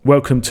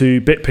Welcome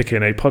to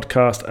Bitpicking, a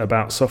podcast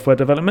about software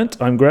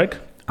development. I'm Greg.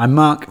 I'm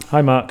Mark.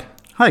 Hi, Mark.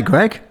 Hi,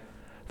 Greg.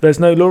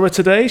 There's no Laura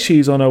today.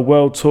 She's on a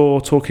world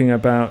tour talking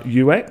about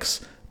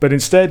UX, but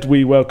instead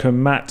we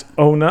welcome Matt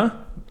Ohlner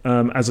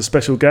as a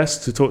special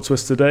guest to talk to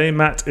us today.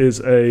 Matt is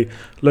a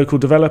local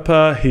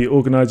developer. He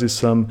organises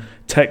some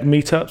tech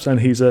meetups and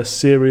he's a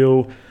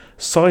serial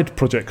side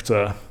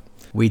projector.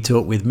 We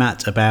talk with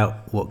Matt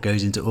about what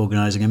goes into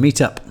organising a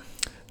meetup.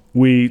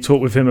 We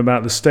talk with him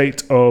about the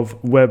state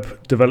of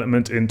web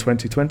development in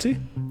 2020.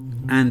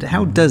 And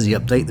how does he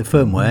update the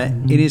firmware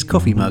in his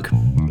coffee mug?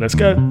 Let's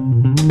go.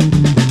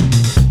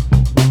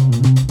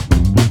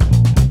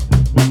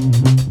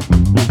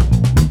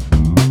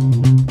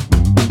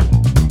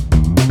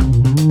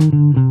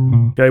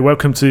 Okay,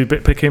 welcome to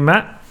Bitpicking,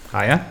 Matt.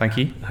 Hiya, thank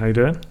you. How you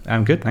doing?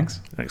 I'm good,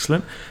 thanks.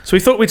 Excellent. So we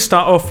thought we'd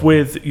start off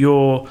with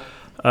your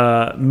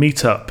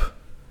meetup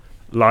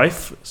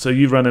life. So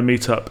you run a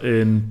meetup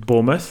in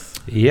Bournemouth.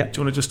 Yeah. Do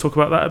you want to just talk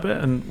about that a bit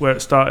and where it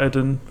started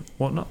and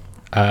whatnot?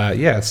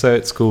 So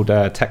it's called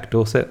Tech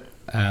Dorset.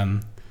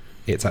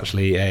 It's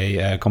actually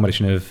a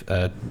combination of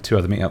two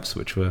other meetups,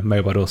 which were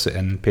Mobile Dorset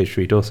and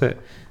PHP Dorset.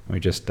 And we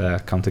just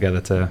come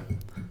together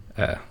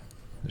to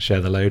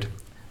share the load.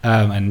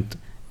 And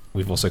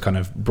we've also kind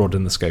of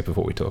broadened the scope of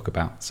what we talk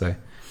about. So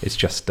it's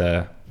just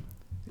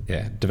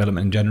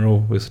development in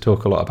general. We also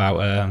talk a lot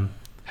about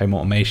home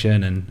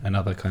automation and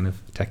other kind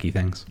of techie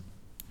things.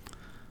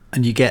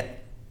 And you get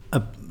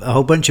a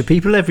whole bunch of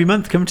people every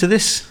month come to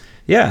this?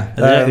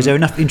 Yeah. Is there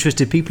enough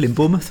interested people in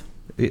Bournemouth?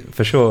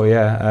 For sure,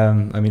 yeah.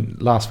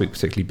 Last week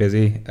particularly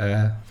busy.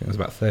 I think it was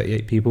about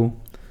 38 people.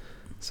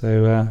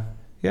 So,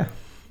 yeah.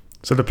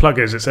 So the plug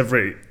is it's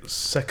every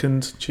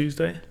second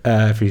Tuesday?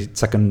 Every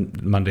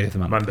second Monday of the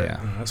month. Monday. Yeah.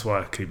 Oh, that's why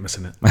I keep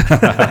missing it.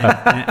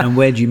 And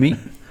where do you meet?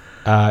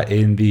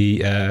 In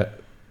the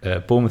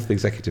Bournemouth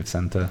Executive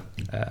Centre.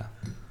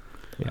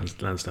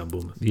 Lansdowne,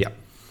 Bournemouth. Yeah.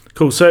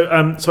 Cool. So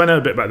I know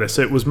a bit about this.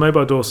 So it was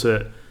Mobile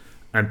Dorset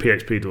and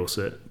PHP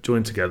Dorset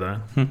joined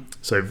together.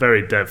 So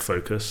very dev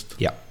focused.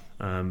 Yeah.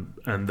 And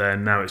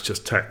then now it's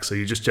just tech. So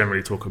you just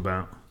generally talk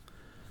about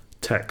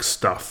tech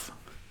stuff.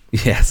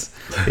 Yes.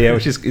 Yeah,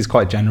 which is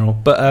quite general.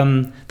 But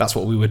that's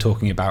what we were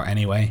talking about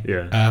anyway.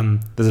 Yeah.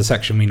 There's a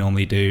section we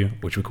normally do,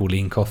 which we call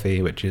Lean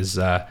Coffee, which is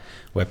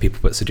where people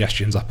put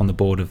suggestions up on the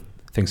board of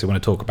things they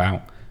want to talk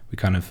about. We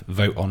kind of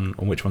vote on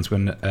which ones we're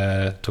going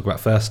to talk about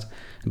first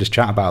and just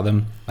chat about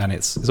them. And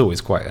it's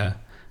always quite a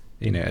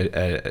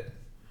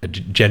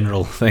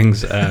general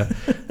things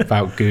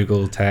about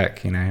Google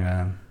tech,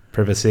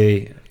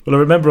 privacy. Well, I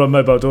remember on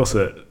Mobile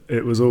Dorset,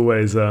 it was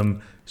always,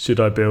 should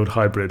I build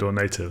hybrid or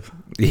native?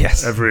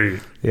 Yes. Every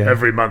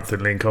month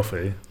in Lean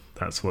Coffee,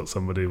 that's what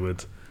somebody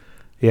would.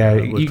 Yeah,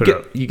 would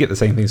you get the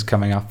same things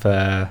coming up,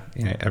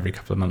 every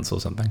couple of months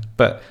or something.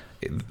 But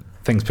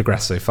things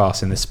progress so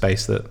fast in this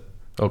space that,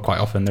 or quite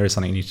often, there is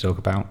something you need to talk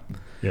about.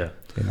 Yeah.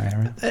 In that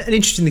area. An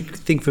interesting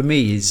thing for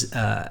me is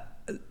I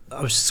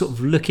was sort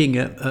of looking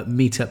at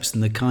meetups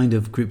and the kind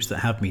of groups that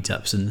have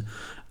meetups. And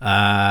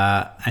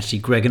actually,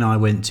 Greg and I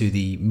went to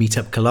the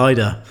Meetup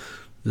Collider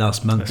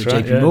last month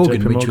at JP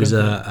Morgan, which was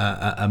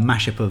a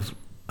mashup of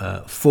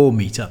 4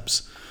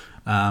 meetups.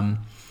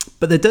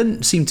 But there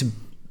doesn't seem to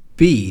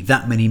be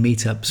that many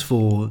meetups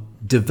for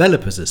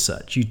developers as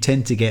such. You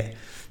tend to get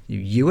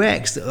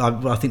UX.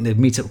 I think the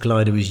Meetup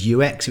Collider was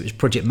UX, it was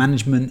project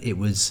management, it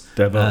was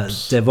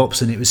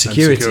DevOps, and it was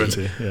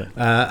security.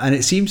 And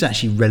it seems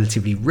actually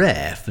relatively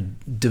rare for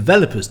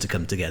developers to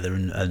come together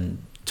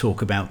and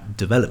talk about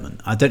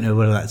development. I don't know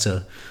whether that's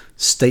a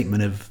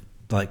statement of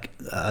like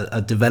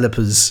a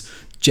developer's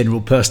general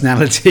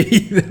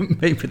personality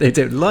that maybe they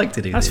don't like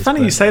to do That's this.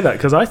 funny you say that,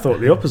 because I thought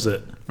the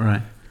opposite.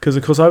 Right. Because,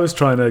 of course, I was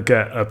trying to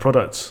get a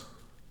product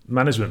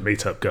management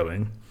meetup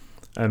going,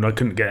 and I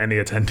couldn't get any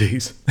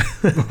attendees.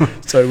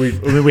 So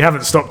we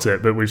haven't stopped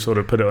it, but we've sort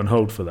of put it on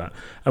hold for that.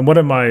 And one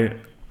of my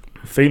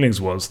feelings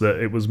was that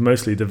it was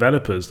mostly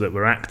developers that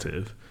were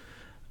active.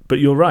 But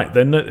you're right,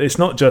 it's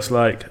not just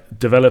like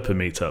developer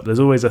meetup. There's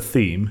always a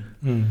theme,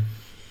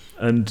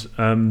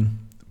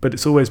 but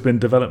it's always been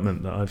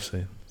development that I've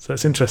seen. So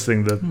it's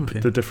interesting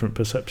the different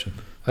perception.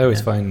 I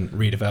always find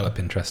Redevelop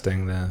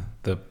interesting,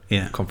 the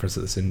conference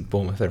that's in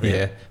Bournemouth every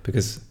year,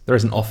 because there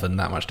isn't often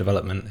that much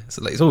development.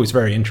 It's always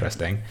very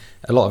interesting.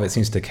 A lot of it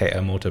seems to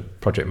cater more to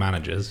project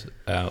managers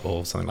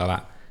or something like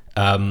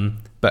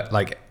that. But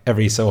like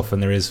every so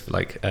often there is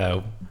like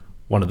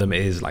one of them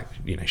is like,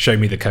 show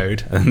me the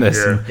code, and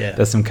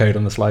there's some code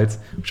on the slides,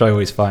 which I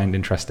always find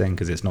interesting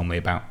because it's normally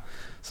about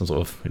some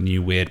sort of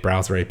new weird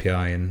browser API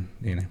and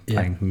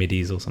playing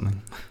MIDIs or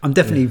something. I'm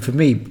definitely, for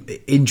me,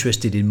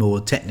 interested in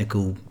more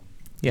technical,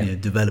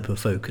 developer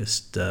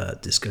focused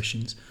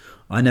discussions.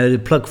 I know the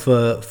plug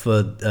for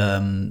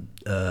Golang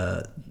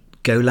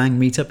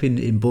meetup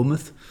in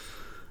Bournemouth.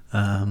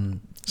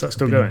 Is that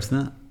still going?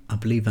 I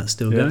believe that's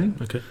still going.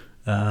 Okay.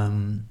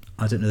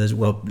 I don't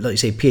know. Like you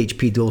say,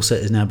 PHP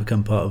Dorset has now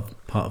become part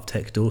of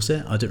Tech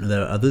Dorset. I don't know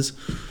there are others.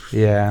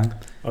 Yeah,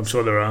 I'm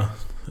sure there are.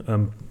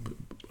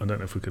 I don't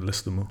know if we could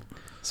list them all.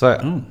 So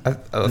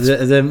Are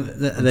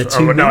there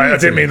two no, I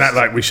didn't mean meters? that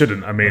like we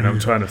shouldn't. I mean, I'm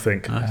trying to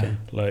think, Okay.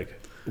 like,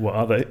 what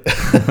are they?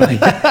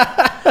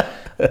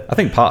 I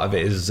think part of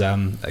it is,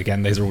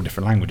 again, those are all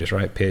different languages,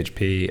 right?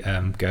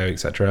 PHP, Go,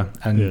 etc.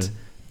 And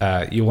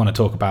you want to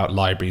talk about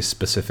libraries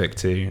specific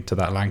to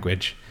that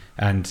language.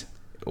 And,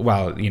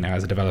 well,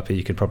 as a developer,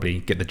 you could probably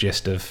get the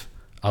gist of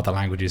other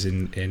languages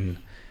in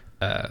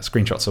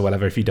screenshots or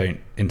whatever. If you don't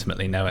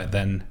intimately know it,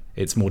 then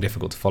it's more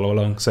difficult to follow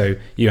along. So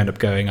you end up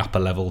going up a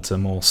level to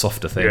more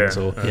softer things,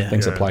 or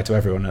things apply to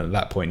everyone. And at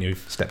that point,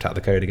 you've stepped out of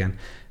the code again.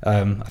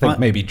 I think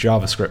maybe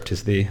JavaScript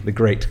is the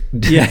great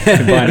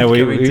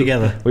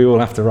combiner. We all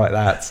have to write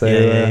that.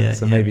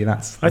 So maybe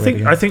that's. I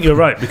think you're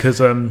right,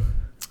 because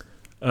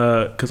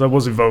I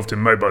was involved in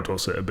Mobile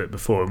Dorset a bit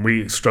before, and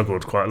we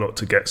struggled quite a lot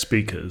to get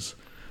speakers.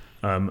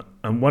 And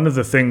one of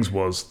the things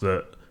was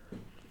that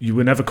you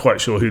were never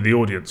quite sure who the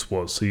audience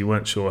was, so you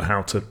weren't sure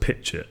how to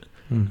pitch it.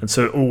 And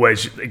so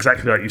always,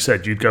 exactly like you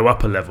said, you'd go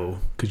up a level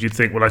because you'd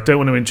think, well, I don't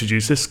want to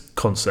introduce this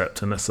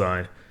concept unless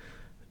I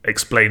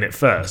explain it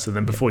first. And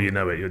then before you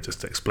know it, you're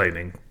just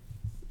explaining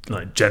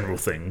like general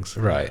things.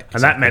 Right. And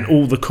exactly. that meant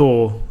all the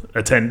core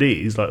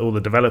attendees, like all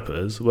the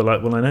developers, were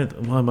like, well, I know,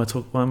 why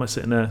am I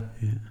sitting there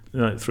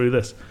through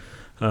this?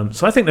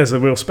 So I think there's a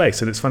real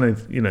space, and it's funny,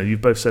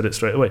 you've both said it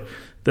straight away.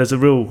 There's a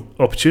real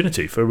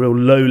opportunity for a real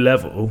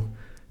low-level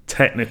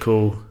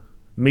technical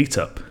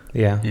meetup.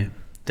 Yeah.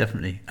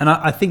 Definitely. And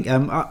I think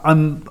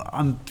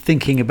I'm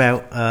thinking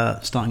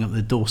about starting up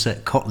the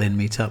Dorset Kotlin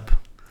meetup.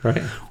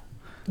 Right.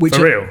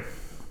 For real?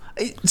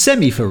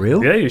 Semi for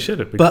real. Yeah, you should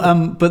have.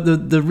 But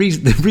the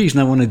reason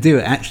I want to do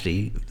it,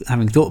 actually,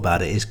 having thought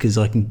about it, is because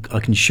I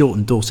can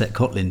shorten Dorset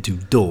Kotlin to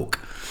Dork,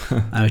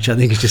 which I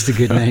think is just a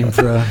good name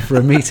for a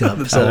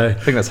meetup. So I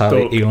think that's how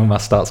Dork. Elon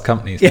Musk starts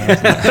companies. Now,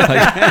 isn't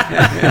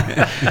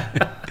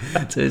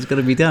it? So it's got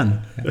to be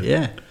done.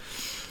 Yeah.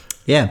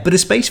 But a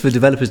space for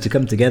developers to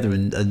come together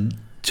and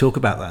talk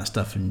about that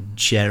stuff and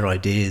share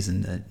ideas,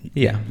 and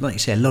like you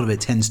say, a lot of it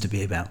tends to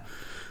be about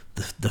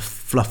the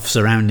fluff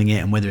surrounding it,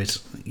 and whether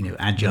it's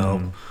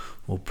agile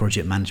or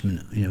project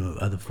management,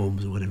 other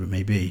forms or whatever it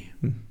may be.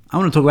 I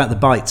want to talk about the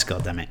bytes.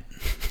 God damn it!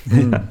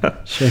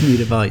 Show me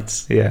the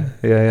bytes. Yeah,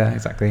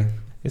 exactly.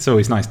 It's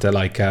always nice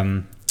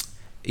to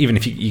even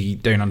if you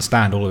don't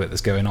understand all of it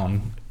that's going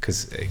on,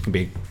 because it can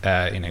be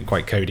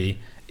quite codey.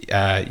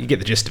 You get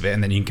the gist of it,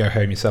 and then you can go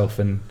home yourself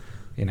and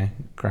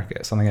crack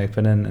something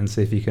open and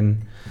see if you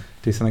can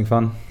do something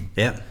fun.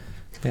 Yeah.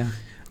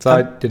 So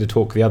I did a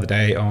talk the other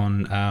day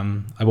on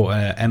I bought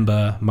an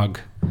Ember mug,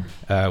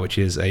 which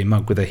is a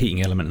mug with a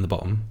heating element in the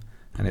bottom,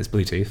 and it's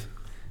Bluetooth.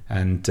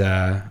 And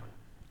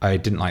I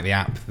didn't like the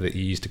app that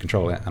you use to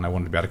control it, and I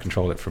wanted to be able to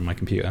control it from my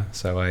computer.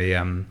 So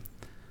I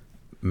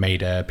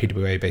made a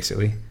PWA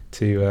basically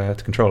to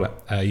control it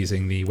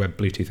using the web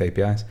Bluetooth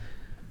APIs.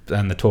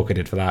 And the talk I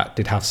did for that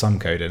did have some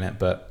code in it,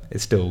 but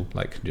it's still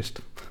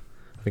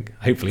I think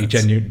hopefully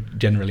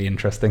generally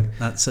interesting.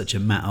 That's such a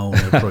Matt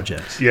Olner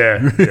project. Yeah.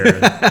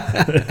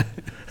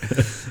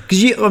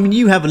 Because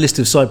you have a list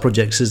of side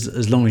projects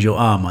as long as your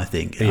arm, I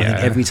think. I think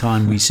every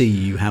time we see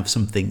you have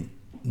something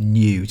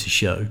new to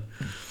show.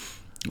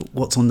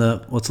 What's on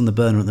the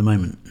burner at the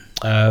moment?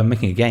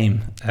 Making a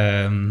game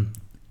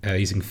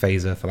using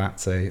Phaser for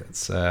that, so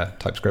it's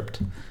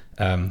TypeScript.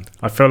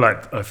 I feel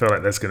like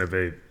there's going to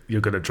be. You're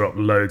going to drop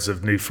loads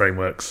of new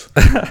frameworks.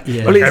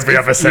 Well, every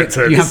other sentence.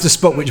 You have to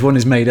spot which one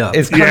is made up.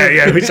 We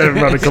should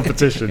run a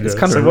competition.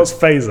 So what's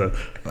Phaser?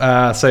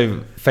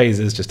 So Phaser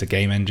is just a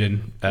game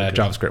engine,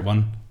 JavaScript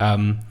one.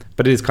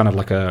 But it is kind of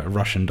like a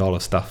Russian dollar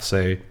stuff.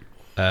 So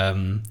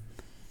I'm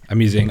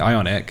using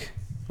Ionic,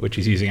 which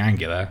is using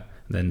Angular.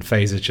 Then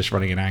Phaser is just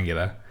running in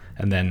Angular.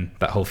 And then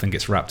that whole thing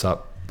gets wrapped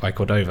up by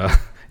Cordova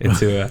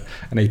into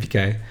an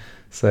APK.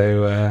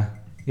 So,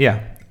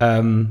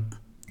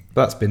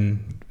 that's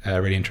been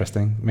really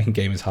interesting. Making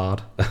game is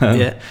hard.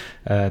 It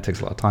takes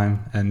a lot of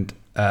time, and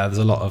there's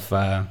a lot of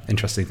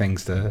interesting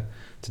things to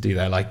do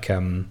there, like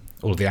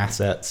all of the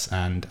assets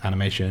and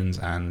animations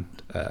and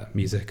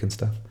music and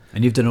stuff.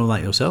 And you've done all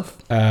that yourself?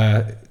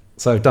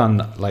 So I've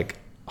done like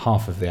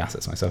half of the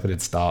assets myself. I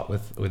did start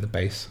with the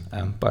bass,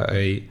 but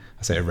I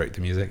wrote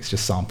the music. It's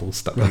just samples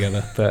stuck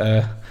together.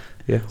 But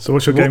So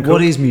what's your game called?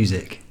 What is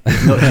music?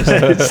 Not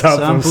just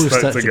samples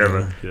stuck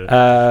together.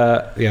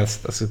 Yes,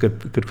 that's a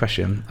good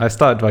question. I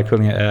started by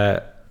calling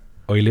it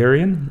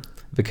Eulerian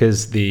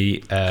because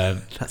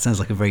that sounds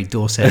like a very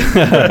Dorset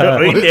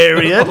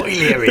Eulerian.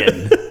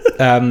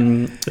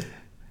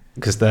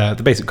 Because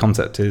the basic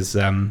concept is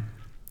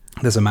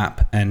there's a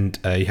map, and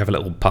you have a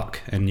little puck,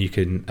 and you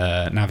can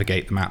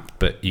navigate the map,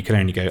 but you can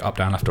only go up,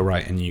 down, left, or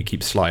right, and you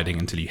keep sliding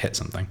until you hit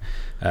something.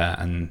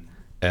 And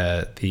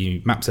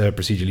the maps are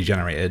procedurally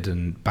generated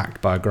and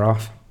backed by a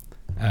graph.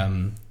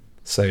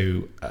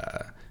 So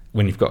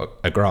when you've got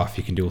a graph,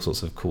 you can do all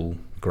sorts of cool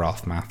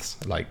graph maths,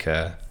 like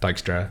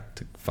Dijkstra,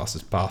 the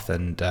fastest path,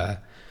 and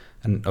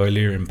an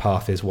Eulerian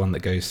path is one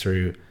that goes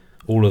through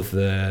all of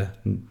the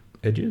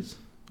edges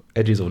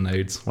or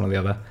nodes, one or the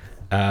other,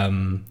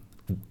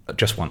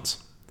 just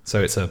once.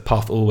 So it's a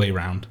path all the way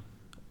around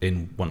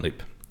in one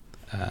loop.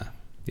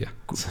 yeah.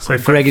 So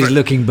Greg is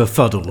looking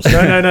befuddled.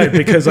 No,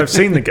 because I've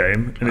seen the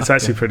game and it's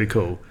actually pretty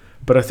cool.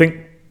 But I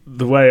think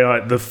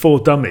the 4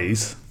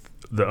 dummies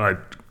that I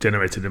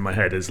generated in my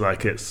head is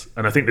like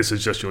and I think this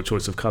is just your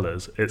choice of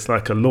colours. It's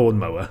like a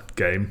lawnmower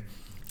game.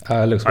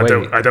 It looks. I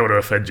don't want to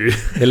offend you.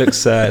 It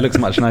looks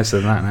much nicer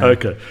than that now.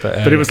 Okay,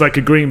 but it was like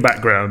a green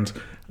background,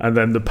 and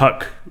then the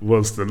puck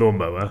was the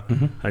lawnmower,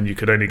 and you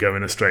could only go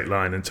in a straight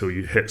line until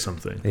you hit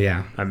something.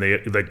 Yeah, and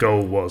the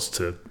goal was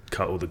to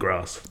cut all the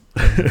grass.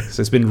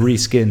 So it's been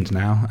reskinned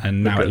now,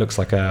 and now it looks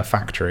like a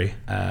factory,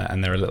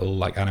 and there are little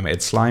like animated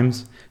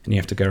slimes, and you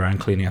have to go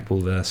around cleaning up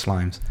all the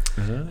slimes.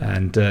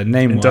 And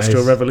name-wise,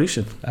 Industrial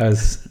Revolution. Well,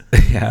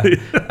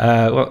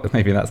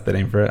 maybe that's the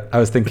name for it. I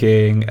was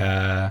thinking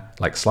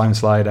like Slime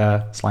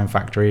Slider, Slime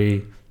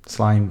Factory,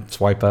 Slime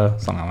Swiper,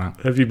 something like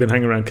that. Have you been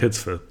hanging around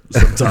kids for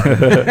some time?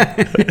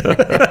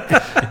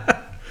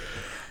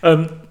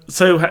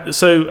 So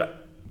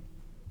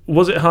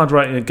was it hard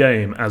writing a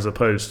game as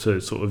opposed to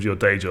sort of your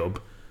day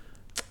job?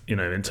 You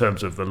know, in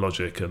terms of the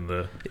logic and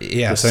the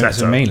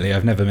so mainly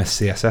I've never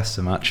missed CSS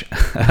so much.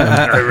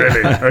 Oh,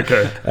 really?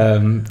 Okay.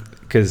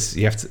 Because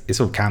you have to, it's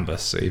all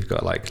canvas, so you've got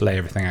to like lay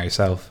everything out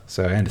yourself.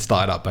 So I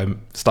started by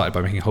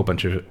making a whole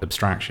bunch of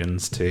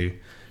abstractions to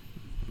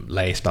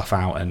lay stuff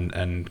out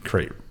and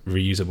create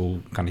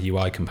reusable kind of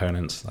UI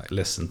components like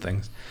lists and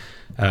things.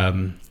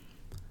 So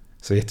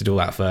you have to do all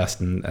that first,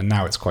 and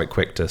now it's quite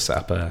quick to set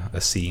up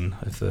a scene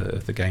of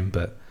the game.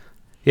 But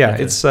yeah,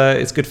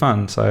 it's good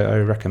fun. So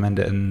I recommend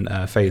it, and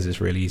Phase is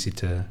really easy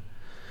to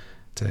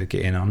get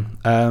in on.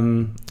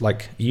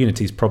 Like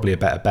Unity's probably a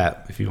better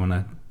bet if you want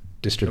to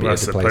distribute it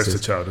to places. That's the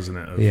poster child, isn't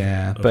it?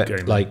 But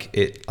gaming.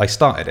 like I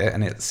started it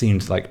and it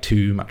seemed like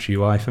too much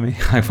UI for me.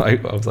 I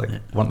was like,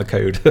 want the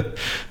code.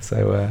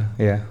 So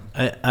yeah.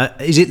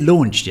 Is it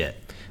launched yet?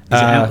 Is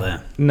it out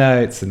there?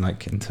 No, it's in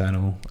like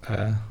internal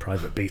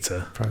private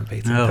beta.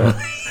 Oh.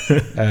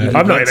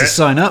 I'm not in to it.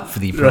 sign up for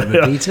the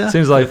private beta. As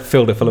soon as I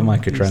filled it full of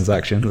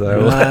microtransactions,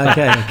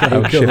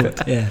 okay, ship cool.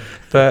 it. Yeah.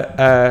 But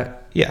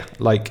yeah,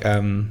 like.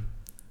 Are you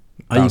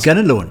going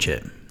to launch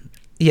it?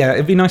 Yeah,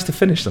 it'd be nice to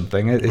finish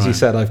something. As you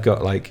said, I've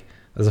got like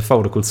there's a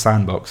folder called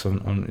Sandbox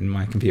in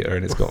my computer,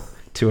 and it's got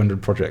 200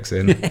 projects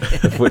in,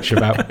 of which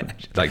about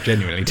like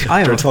genuinely 200. I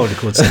have a folder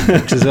called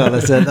Sandbox as well.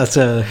 That's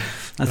a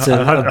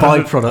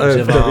byproduct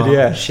of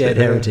our shared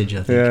heritage,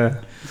 I think.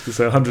 Yeah.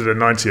 So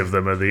 190 of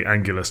them are the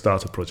Angular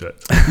starter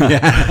project. But,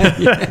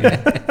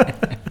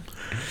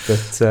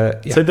 So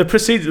the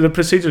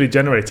procedurally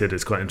generated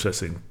is quite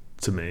interesting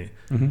to me.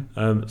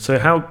 Mm-hmm. So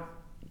how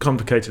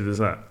complicated is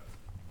that?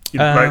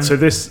 So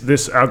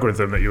this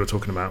algorithm that you were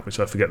talking about, which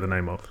I forget the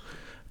name of,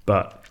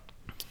 but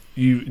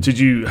did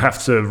you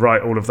have to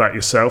write all of that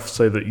yourself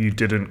so that you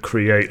didn't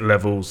create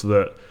levels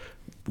that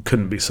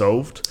couldn't be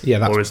solved? Yeah,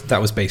 that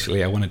was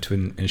basically I wanted to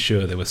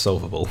ensure they were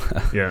solvable.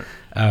 Yeah.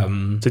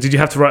 So did you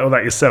have to write all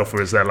that yourself,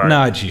 or is there like? No,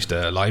 I just used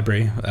a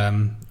library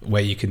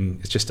where you can.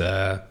 It's just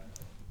like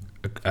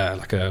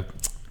a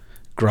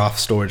graph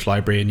storage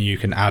library, and you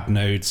can add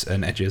nodes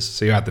and edges.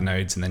 So you add the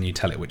nodes, and then you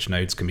tell it which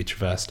nodes can be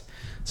traversed.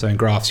 So in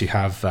graphs, you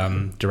have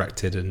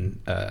directed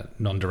and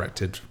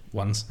non-directed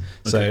ones.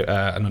 Okay. So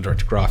a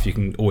non-directed graph, you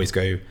can always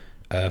go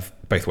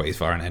both ways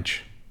via an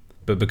edge.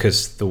 But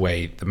because the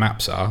way the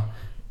maps are,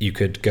 you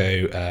could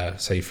go,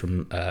 say,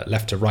 from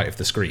left to right of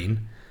the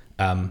screen,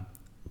 and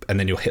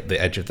then you'll hit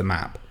the edge of the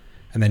map.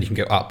 And then you can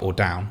go up or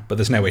down, but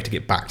there's no way to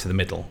get back to the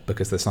middle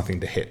because there's nothing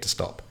to hit to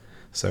stop.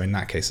 So in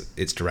that case,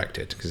 it's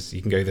directed because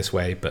you can go this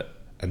way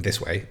and this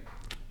way,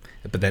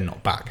 but then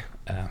not back.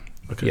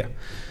 Okay. Yeah.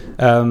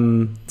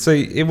 So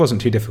it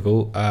wasn't too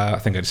difficult. I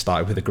think I just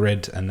started with a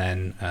grid and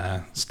then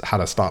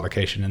had a start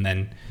location, and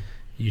then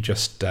you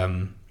just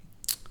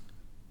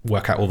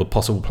work out all the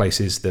possible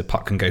places the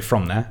puck can go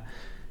from there.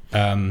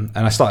 And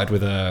I started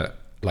with a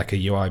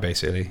UI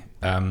basically,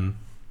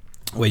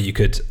 where you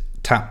could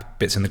tap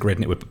bits in the grid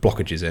and it would put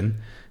blockages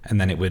in,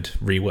 and then it would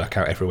rework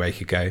out everywhere you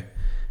could go.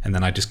 And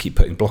then I just keep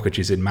putting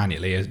blockages in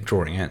manually,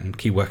 drawing it, and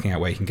keep working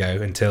out where you can go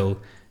until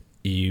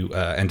you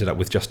ended up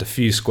with just a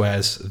few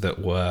squares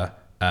that were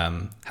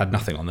had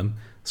nothing on them,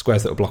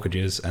 squares that were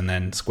blockages, and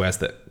then squares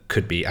that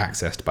could be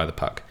accessed by the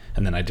puck.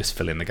 And then I just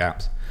fill in the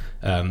gaps.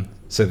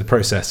 So the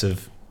process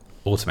of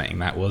automating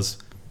that was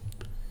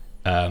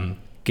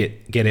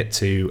get it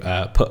to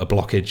put a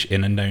blockage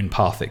in a known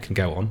path it can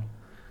go on,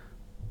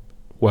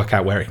 work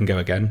out where it can go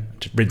again,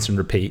 to rinse and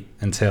repeat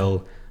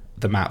until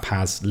the map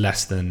has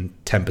less than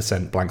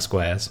 10% blank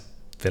squares.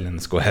 Fill in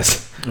the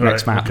squares.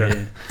 Next map.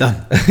 Okay.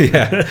 Done.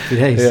 Yeah.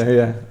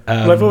 Yeah.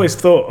 Well, I've always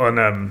thought on.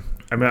 I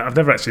mean, I've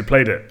never actually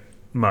played it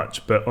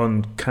much, but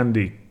on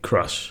Candy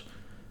Crush,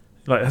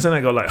 like hasn't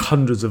it got like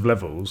hundreds of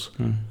levels,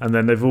 and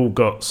then they've all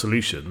got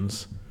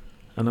solutions,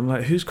 and I'm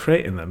like, who's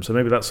creating them? So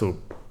maybe that's all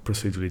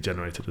procedurally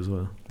generated as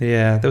well.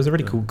 Yeah, there was a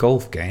really cool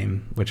golf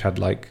game which had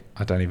like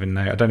I don't even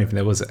think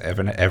there was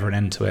ever an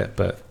end to it,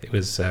 but it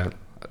was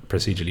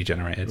procedurally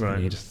generated. Right.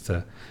 And you just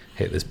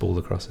hit this ball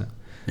across it.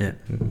 Yeah.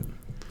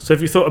 So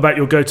have you thought about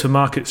your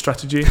go-to-market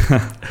strategy?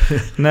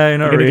 No,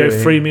 not really. You're going to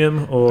go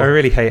freemium? Or? I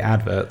really hate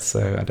adverts,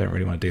 so I don't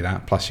really want to do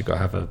that. Plus, you've got to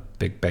have a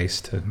big base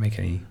to make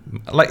any...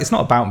 Like, it's not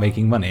about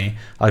making money.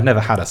 I've never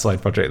had a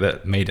side project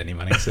that made any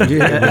money, so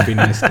it would be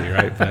nice to,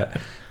 right?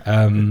 But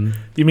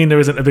you mean there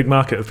isn't a big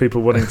market of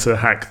people wanting to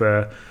hack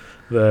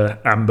the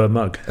amber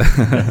mug?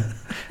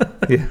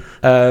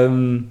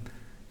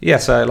 Yeah.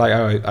 So like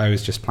I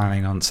was just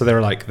planning on. So there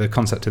are like the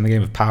concept in the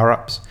game of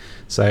power-ups.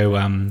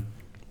 So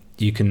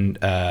you can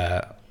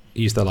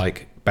use the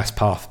like best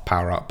path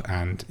power-up,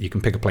 and you can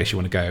pick a place you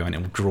want to go, and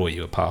it will draw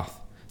you a path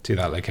to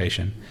that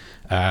location.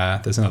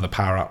 There's another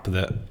power-up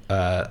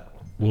that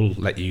will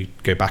let you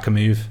go back a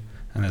move,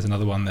 and there's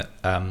another one that.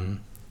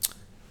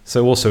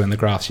 So also in the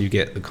graphs you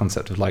get the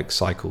concept of like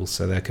cycles.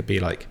 So there could be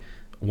like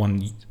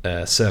one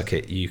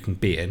circuit you can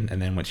be in,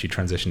 and then once you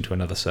transition to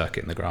another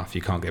circuit in the graph,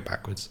 you can't go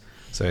backwards.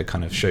 So it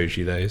kind of shows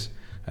you those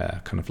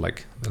kind of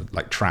like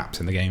traps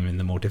in the game in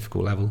the more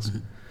difficult levels.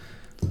 Mm-hmm.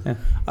 Yeah.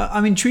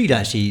 I'm intrigued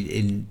actually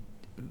in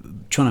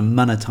trying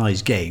to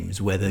monetize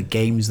games, whether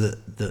games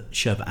that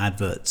shove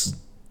adverts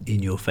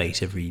in your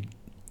face every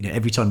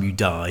time you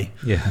die,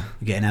 you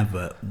get an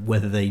advert,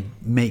 whether they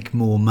make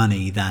more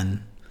money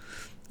than,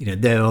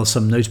 there are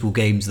some notable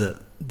games that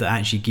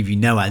actually give you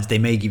no ads. They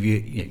may give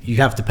you, you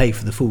have to pay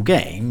for the full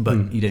game,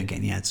 but you don't get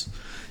any ads.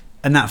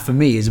 And that for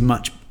me is a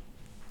much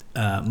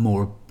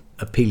more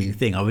appealing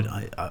thing.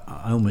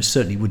 I almost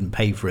certainly wouldn't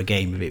pay for a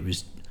game if it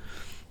was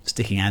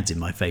sticking ads in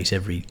my face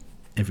every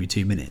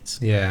 2 minutes.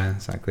 Yeah,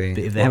 exactly.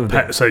 But if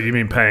they so you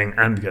mean paying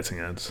and getting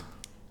ads?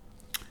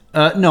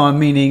 No, I'm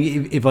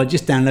meaning if I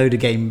just download a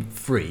game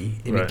free,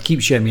 if it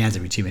keeps showing me ads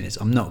every 2 minutes,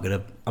 I'm not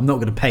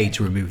gonna pay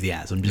to remove the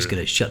ads. I'm just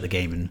gonna shut the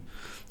game and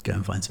go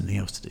and find something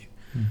else to do.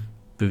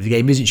 But if the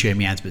game isn't showing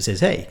me ads but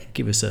says, hey,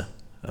 give us a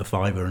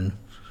 $5 and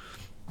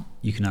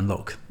you can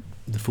unlock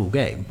the full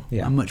game,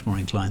 I'm much more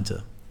inclined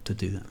to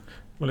do that.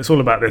 Well, it's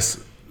all about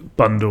this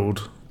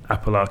bundled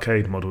Apple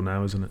Arcade model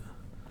now, isn't it?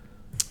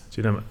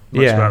 Do you know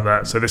much about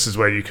that? So this is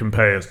where you can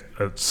pay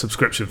a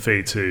subscription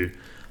fee to,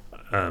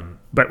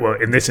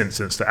 in this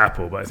instance to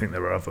Apple, but I think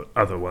there are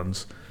other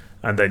ones,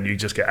 and then you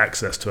just get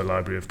access to a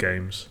library of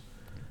games.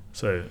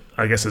 So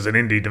I guess as an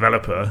indie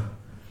developer,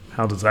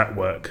 how does that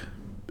work?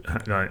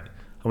 I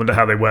wonder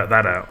how they work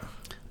that out.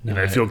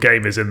 If your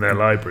game is in their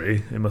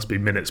library, it must be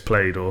minutes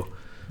played or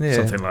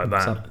something like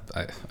that.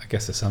 I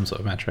guess there's some sort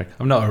of metric.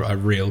 I'm not a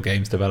real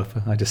games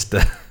developer. I just...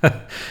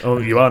 Oh,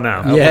 you are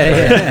now.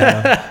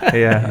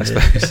 Yeah, I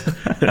suppose.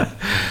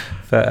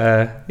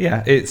 But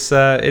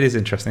it is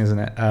interesting, isn't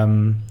it?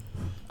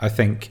 I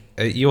think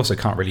you also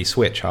can't really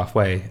switch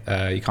halfway.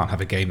 You can't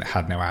have a game that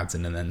had no ads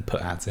in and then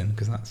put ads in,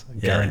 because that's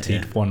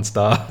guaranteed 1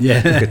 star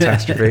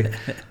catastrophe.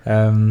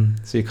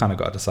 So you kind of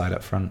got to decide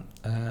up front.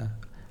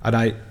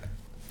 And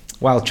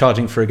while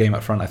charging for a game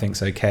up front, I think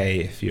it's okay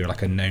if you're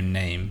like a known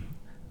name.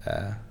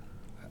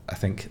 I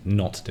think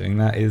not doing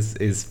that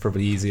is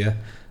probably easier.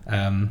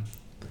 And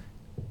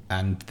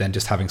then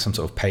just having some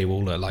sort of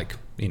paywall, or like,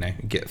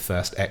 get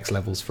first X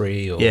levels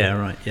free, or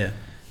or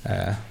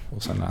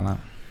something like that.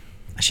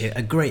 Actually,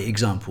 a great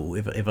example,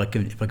 if I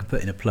can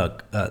put in a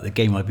plug, the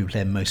game I've been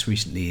playing most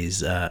recently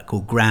is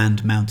called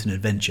Grand Mountain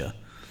Adventure,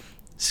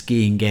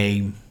 skiing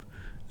game,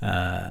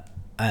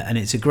 and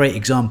it's a great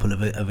example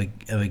of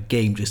a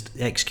game just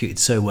executed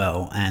so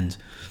well and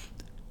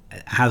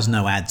has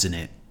no ads in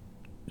it.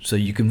 So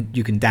you can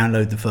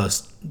download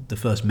the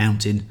first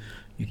mountain,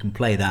 you can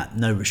play that,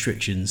 no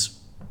restrictions,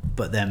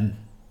 but then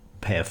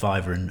pay a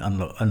 $5 and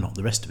unlock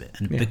the rest of it.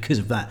 And because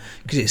of that,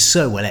 because it's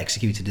so well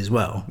executed as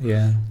well,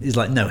 it's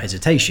like no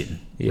hesitation,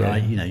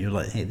 right? You're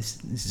like, hey,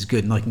 this is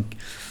good, and I can.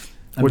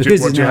 And what do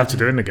you have to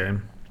do in the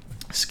game?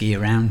 Ski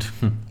around,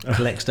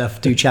 collect stuff,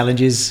 do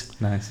challenges.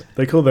 Nice.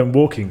 They call them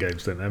walking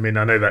games, don't they? I mean,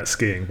 I know that's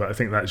skiing, but I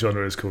think that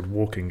genre is called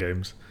walking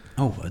games.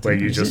 Oh, where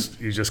you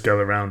just go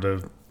around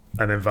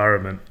an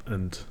environment,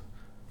 and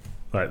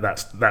like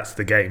that's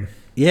the game.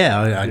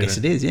 Yeah, I guess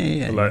it is.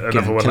 Yeah. Like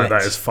another one like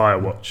that is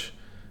Firewatch.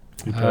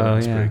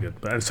 It's pretty good.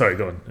 But sorry,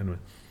 go on. Anyway,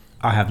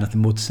 I have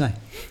nothing more to say.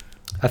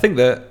 I think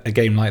that a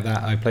game like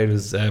that I played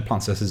was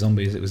Plants vs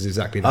Zombies. It was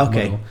exactly that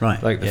model.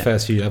 Right. Like the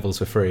first few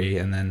levels were free,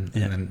 and then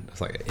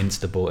it's like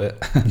insta bought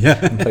it.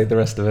 And played the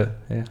rest of it.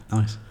 Yeah,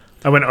 nice.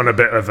 I went on a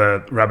bit of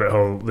a rabbit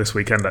hole this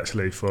weekend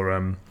actually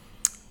for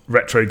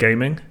retro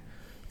gaming,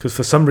 because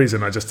for some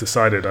reason I just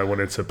decided I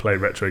wanted to play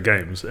retro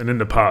games. And in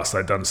the past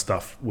I'd done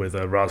stuff with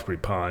a Raspberry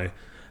Pi,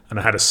 and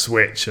I had a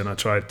Switch, and I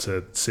tried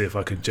to see if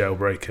I could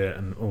jailbreak it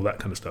and all that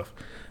kind of stuff.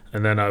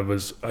 And then I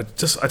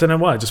don't know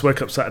why, I just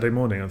woke up Saturday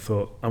morning and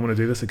thought, I want to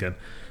do this again.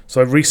 So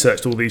I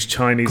researched all these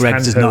Chinese Greg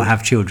does not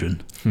have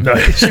children. No.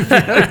 I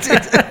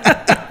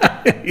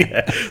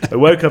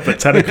woke up at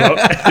 10 o'clock,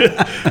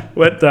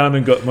 went down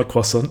and got my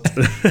croissant.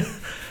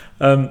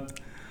 But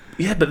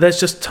there's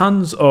just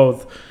tons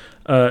of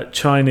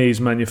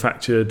Chinese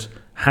manufactured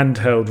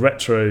handheld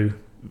retro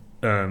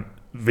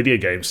video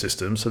game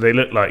systems. So they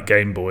look like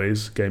Game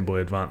Boys, Game Boy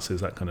Advances,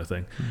 that kind of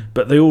thing.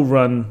 But they all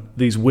run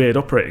these weird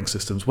operating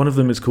systems. One of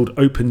them is called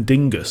Open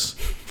Dingus.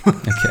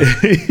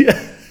 Okay.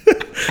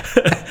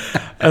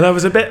 And I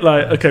was a bit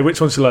like, okay, which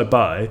one should I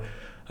buy?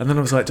 And then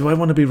I was like, do I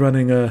want to be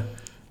running an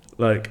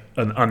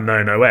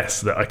unknown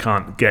OS that I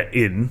can't get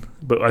in?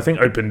 But I think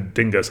Open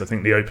Dingus, I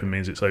think the open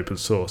means it's open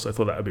source. I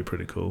thought that would be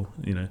pretty cool,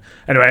 Anyway,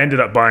 I ended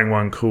up buying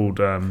one called,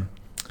 I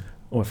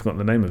forgot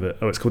the name of it.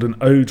 It's called an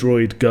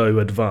Odroid Go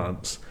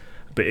Advance,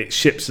 but it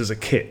ships as a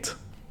kit.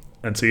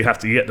 And so you get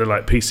the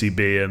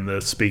PCB and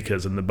the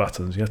speakers and the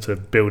buttons. You have to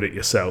build it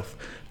yourself.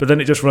 But then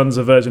it just runs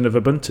a version of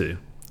Ubuntu.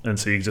 And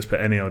so you can just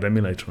put any old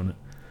emulator on it.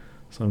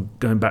 So I'm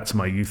going back to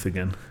my youth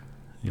again.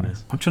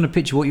 I'm trying to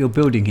picture what you're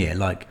building here. It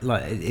looks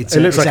like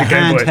a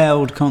Game Boy.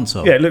 handheld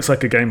console. Yeah, it looks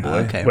like a Game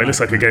Boy. Okay, it looks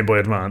like a Game Boy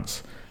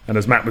Advance. And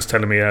as Matt was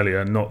telling me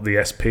earlier, not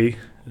the SP.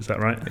 Is that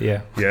right?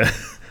 Yeah. Yeah.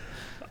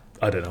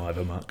 I don't know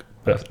either, Mark.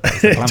 But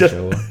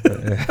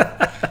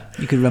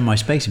you could run my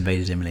Space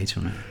Invaders emulator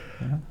on it.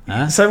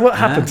 So what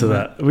happened to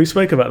that? We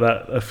spoke about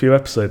that a few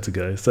episodes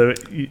ago. So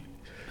you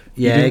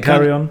didn't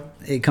carry on?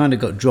 It kind of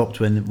got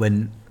dropped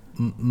when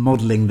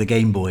modelling the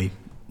Game Boy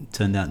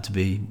turned out to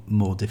be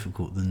more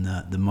difficult than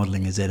the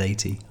modelling a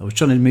Z80. I was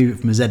trying to move it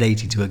from a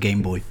Z80 to a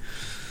Game Boy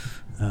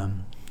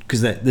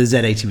because the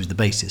Z80 was the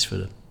basis for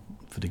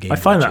the Game Boy. I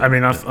find that,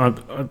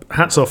 I've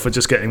hats off for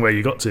just getting where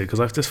you got to, because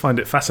I just find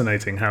it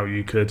fascinating how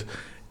you could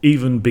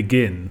even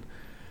begin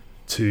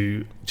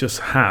to just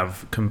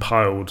have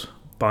compiled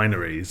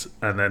binaries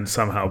and then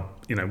somehow,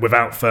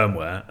 without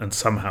firmware, and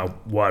somehow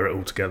wire it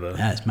all together.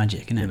 Yeah, it's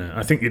magic, isn't it?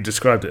 I think you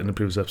described it in the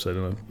previous episode,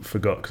 and I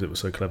forgot because it was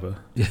so clever.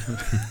 Yeah.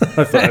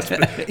 I thought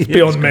it's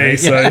beyond me,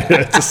 so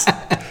just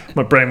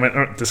my brain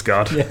went,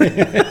 discard.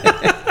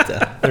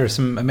 There are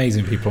some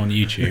amazing people on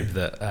YouTube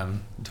that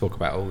talk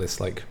about all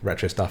this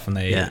retro stuff, and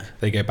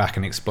they go back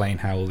and explain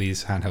how all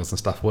these handhelds and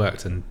stuff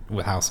worked, and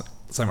with how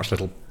so much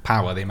little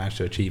power they managed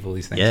to achieve all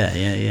these things.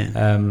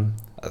 Yeah.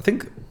 I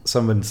think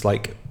someone's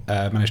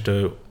managed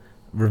to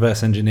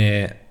reverse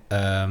engineer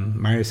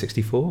Mario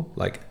 64,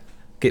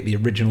 get the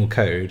original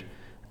code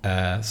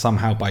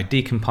somehow by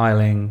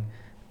decompiling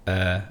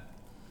the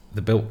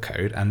built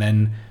code and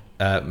then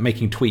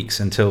making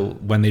tweaks until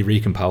when they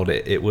recompiled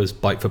it, it was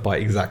byte for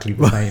byte exactly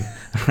the same.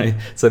 Right?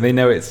 So they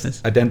know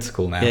it's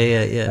identical now.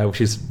 Yeah.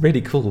 Which is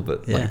really cool,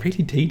 but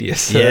pretty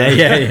tedious.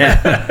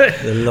 Yeah.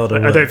 A lot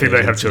of I don't think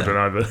they have children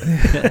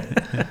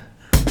either.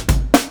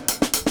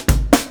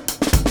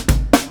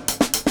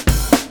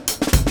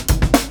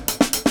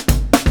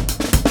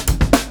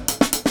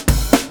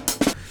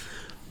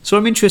 So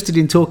I'm interested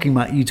in talking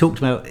about, you talked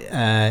about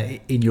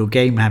in your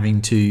game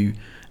having to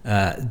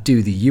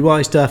do the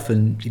UI stuff,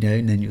 and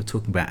and then you're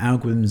talking about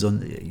algorithms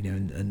on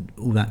and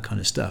all that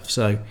kind of stuff.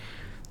 So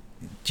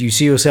do you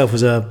see yourself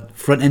as a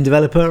front end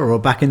developer or a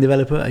back end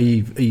developer? Are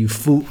you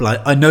full,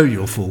 I know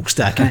you're full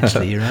stack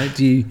actually, right?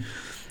 Do you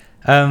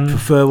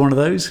prefer one of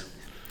those?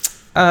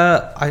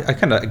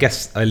 I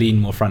guess I lean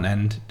more front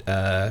end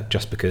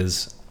just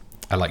because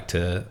I like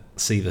to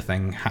see the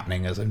thing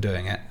happening as I'm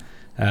doing it.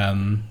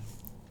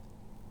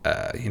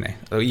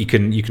 You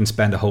can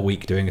spend a whole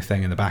week doing a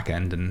thing in the back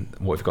end, and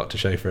what we've got to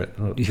show for it,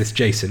 this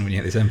JSON, when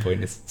you hit this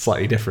endpoint, is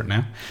slightly different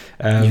now.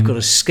 You've got a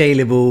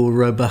scalable,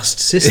 robust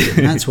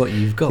system. That's what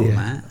you've got,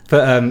 Matt.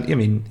 But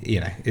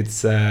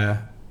it's I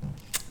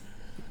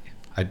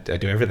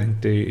do everything,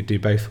 do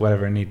both,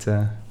 whatever I need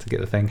to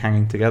get the thing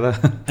hanging together.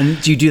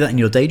 And do you do that in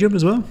your day job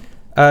as well?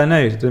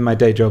 No, in my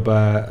day job,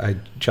 I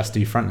just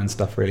do front end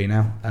stuff really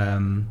now.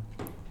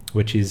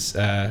 Which is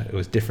it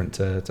was different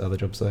to other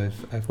jobs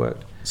I've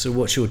worked. So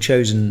what's your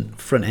chosen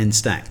front end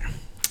stack?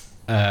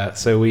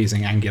 So we're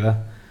using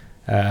Angular,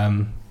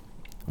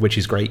 which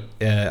is great.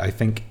 I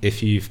think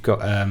if you've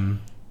got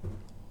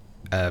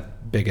a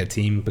bigger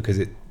team, because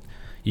you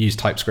use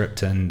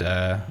TypeScript, and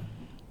I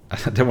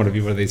don't want to be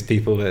one of these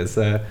people that's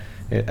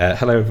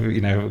hello,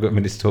 I've got a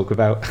minute to talk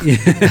about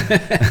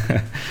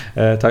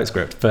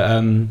TypeScript, but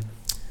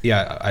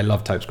I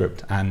love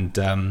TypeScript,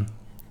 and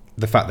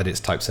the fact that it's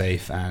type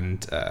safe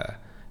and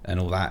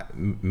all that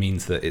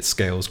means that it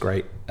scales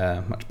great,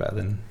 much better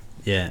than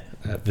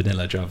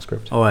vanilla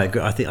JavaScript. Oh, I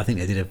agree. I think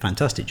they did a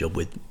fantastic job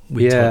with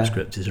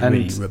TypeScript. It's a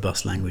really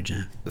robust language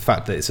now. The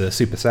fact that it's a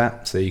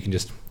superset, so you can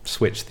just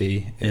switch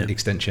the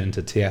extension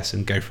to TS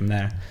and go from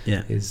there,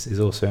 is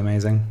also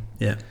amazing.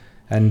 Yeah.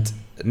 And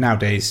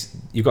nowadays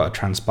you've got a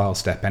transpile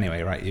step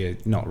anyway, right? You're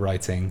not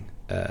writing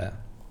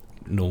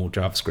normal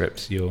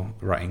JavaScript, you're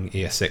writing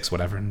ES6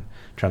 whatever and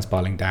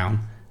transpiling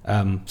down.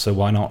 So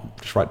why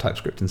not just write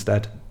TypeScript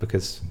instead?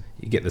 Because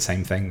you get the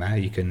same thing there.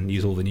 You can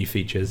use all the new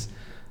features,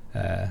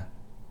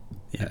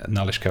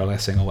 nullish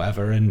coalescing or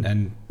whatever,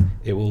 and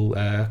it will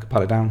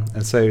compile it down.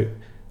 And so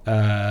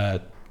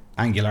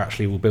Angular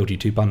actually will build you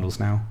two bundles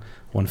now,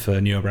 one for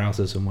newer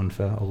browsers and one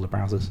for older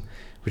browsers,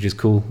 which is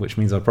cool, which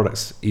means our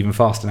product's even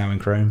faster now in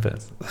Chrome,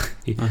 but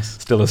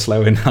still as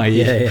slow in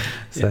IE.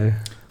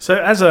 So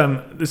as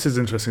this is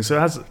interesting.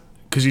 So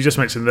because you just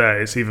mentioned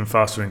there, it's even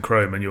faster in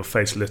Chrome, and your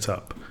face lit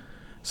up.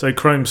 So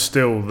Chrome's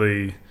still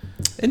the...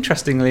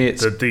 Interestingly,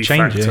 it's the de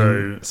changing.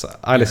 facto. So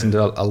I listen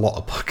to a lot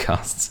of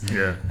podcasts.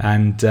 Yeah.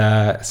 And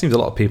it seems a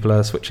lot of people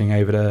are switching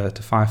over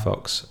to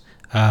Firefox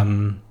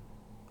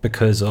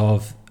because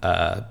of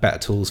better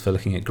tools for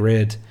looking at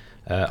grid,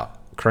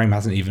 Chrome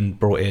hasn't even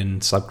brought in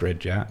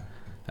Subgrid yet,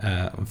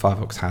 and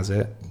Firefox has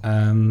it.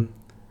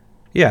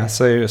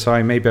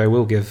 So maybe I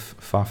will give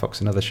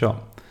Firefox another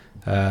shot.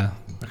 I'm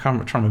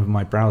trying to remember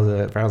my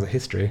browser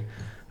history.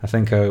 I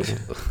think it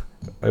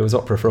was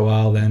Opera for a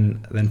while,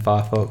 then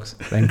Firefox,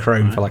 then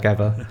Chrome for like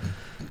ever.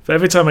 But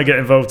every time I get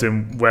involved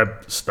in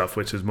web stuff,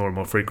 which is more and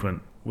more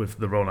frequent with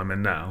the role I'm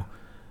in now,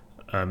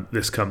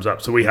 this comes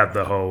up. So we had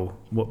the whole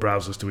what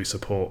browsers do we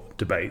support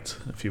debate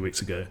a few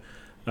weeks ago.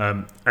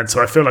 And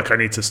so I feel like I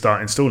need to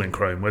start installing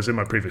Chrome, whereas in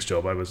my previous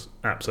job I was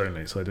apps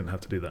only, so I didn't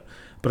have to do that.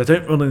 But I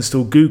don't want to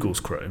install Google's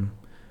Chrome.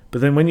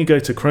 But then when you go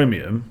to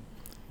Chromium,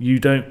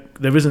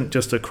 there isn't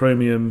just a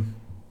Chromium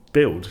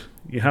build.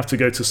 You have to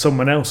go to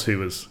someone else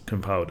who has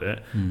compiled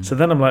it. So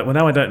then I'm like, well,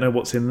 now I don't know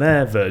what's in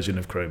their version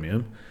of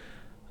Chromium.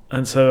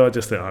 And so I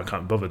just think, I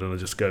can't bother, and I'll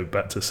just go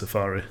back to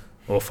Safari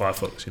or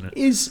Firefox,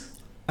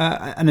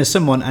 And as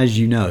someone, as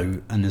you know,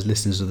 and as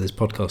listeners of this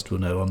podcast will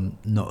know, I'm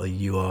not a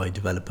UI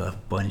developer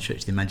by any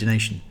stretch of the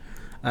imagination.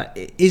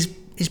 Is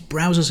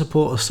browser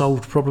support a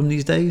solved problem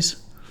these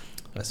days?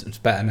 It's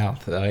better now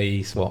that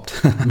I swapped.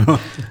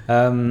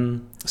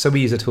 So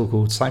we use a tool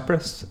called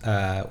Cypress,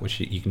 which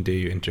you can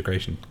do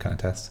integration kind of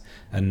tests.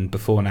 And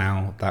before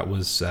now, that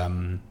was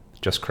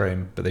just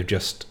Chrome, but they've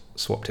just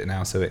swapped it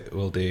now, so it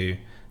will do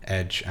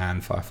Edge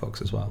and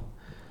Firefox as well.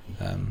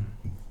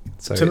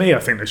 So to me, I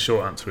think the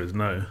short answer is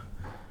no.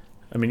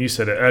 I mean, you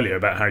said it earlier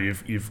about how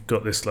you've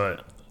got this like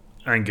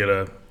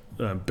Angular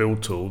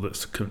build tool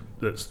that's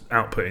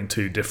outputting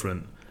two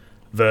different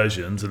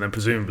versions, and then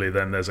presumably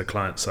then there's a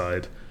client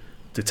side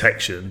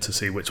detection to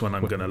see which one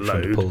I'm going to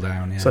load. To pull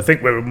down, yeah. So I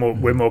think we're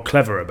more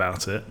clever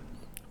about it,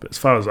 but as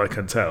far as I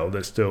can tell,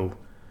 there's still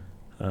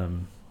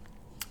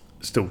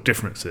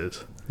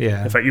differences.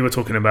 Yeah. In fact, you were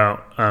talking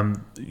about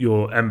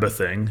your Ember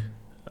thing,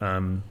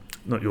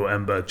 not your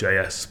Ember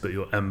JS, but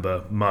your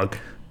Ember mug,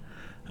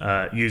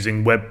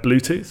 using web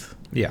Bluetooth.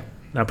 Yeah.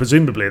 Now,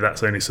 presumably,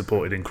 that's only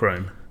supported in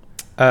Chrome.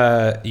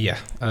 Chrome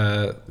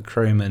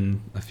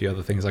and a few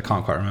other things I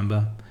can't quite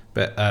remember,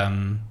 but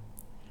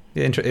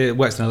it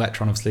works in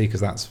Electron obviously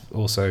because that's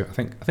also I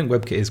think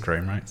WebKit is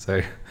Chrome, right?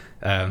 So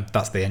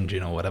that's the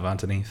engine or whatever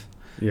underneath.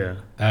 Yeah,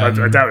 I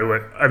doubt it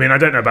would. I mean, I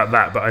don't know about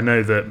that, but I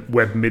know that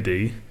Web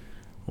MIDI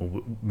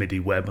or MIDI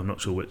Web, I'm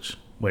not sure which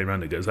way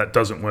around it goes, that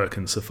doesn't work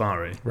in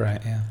Safari,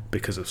 right? Yeah,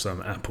 because of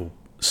some Apple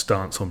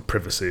stance on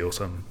privacy or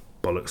some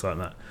bollocks like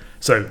that.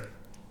 So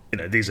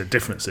these are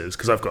differences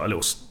because I've got a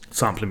little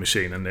sampling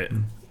machine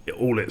and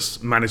all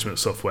its management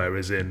software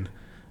is in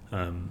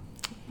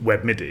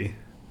Web MIDI.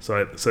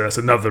 So that's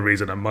another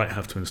reason I might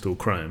have to install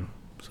Chrome.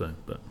 So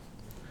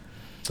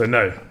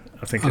no,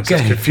 I think it's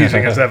as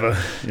confusing as ever.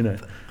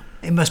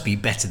 It must be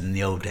better than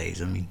the old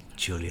days. I mean,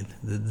 surely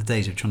the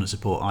days of trying to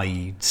support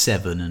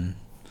IE7 and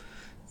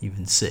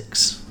even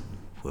 6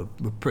 were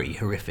pretty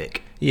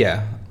horrific.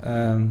 Yeah.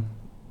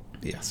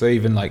 So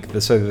even like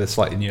the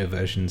slightly newer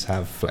versions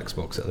have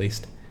Flexbox at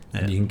least,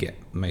 and you can get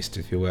most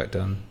of your work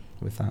done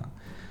with that.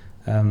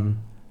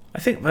 I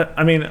think that,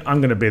 I'm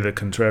going to be the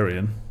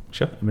contrarian.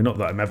 Sure. I mean, not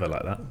that I'm ever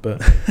like that,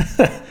 but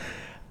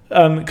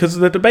because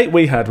the debate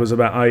we had was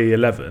about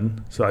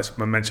IE11. So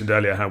I mentioned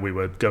earlier how we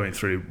were going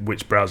through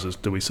which browsers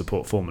do we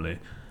support formally.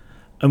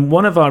 And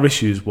one of our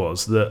issues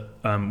was that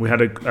we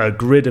had a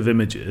grid of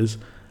images,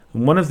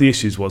 and one of the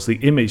issues was the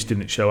image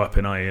didn't show up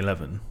in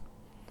IE11.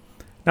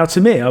 Now,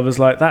 to me, I was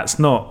like, that's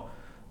not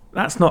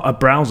a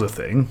browser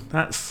thing.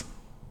 That's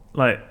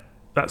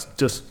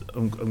just,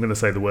 I'm going to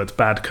say the words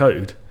bad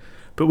code.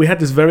 But we had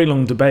this very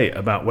long debate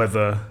about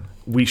whether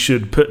we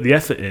should put the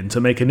effort in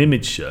to make an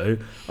image show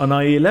on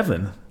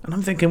IE11. And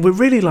I'm thinking, we're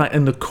really like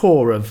in the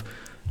core of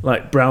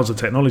like browser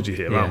technology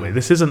here, aren't we?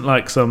 This isn't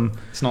like some...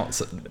 It's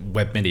not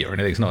Web MIDI or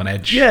anything. It's not an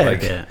Edge.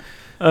 Yeah.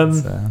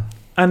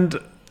 And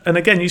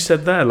again, you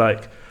said there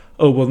like,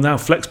 oh, well, now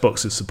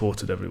Flexbox is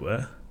supported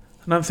everywhere.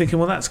 And I'm thinking,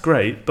 well, that's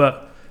great.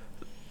 But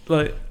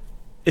like,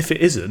 if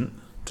it isn't,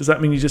 does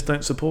that mean you just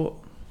don't support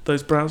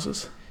those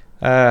browsers?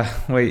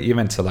 Well, you're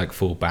meant to like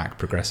fall back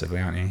progressively,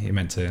 aren't you? You're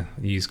meant to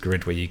use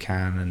grid where you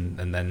can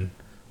and then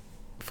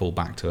fall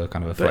back to a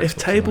kind of a... But if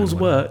tables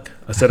work,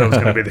 I said I was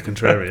going to be the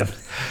contrarian,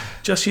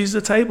 just use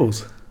the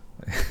tables.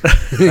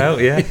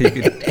 Well, yeah, you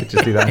could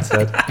just do that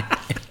instead.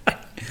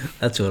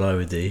 That's what I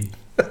would do.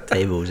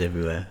 Tables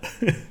everywhere.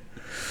 But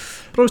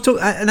I was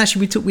talking, and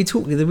actually we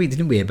talked the other week,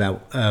 didn't we,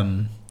 about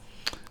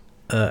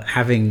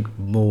having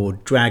more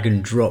drag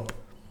and drop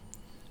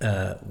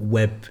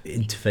web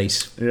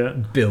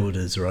interface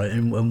builders, right?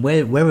 And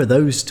where are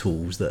those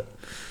tools that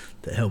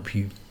help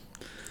you?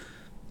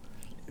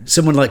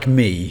 Someone like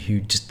me who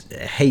just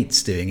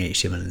hates doing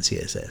HTML and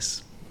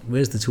CSS,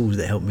 where's the tools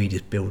that help me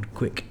just build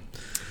quick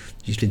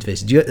user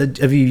interfaces?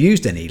 Have you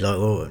used any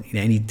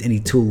any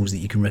tools that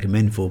you can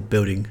recommend for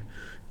building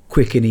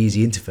quick and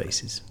easy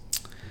interfaces?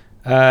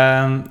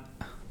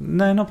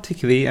 No, not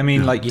particularly. I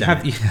mean, you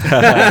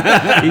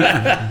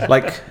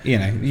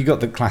got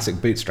the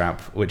classic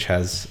Bootstrap, which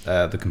has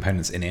the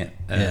components in it,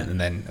 and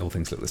then all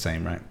things look the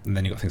same, right? And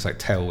then you've got things like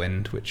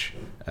Tailwind, which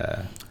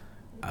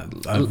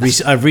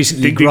I've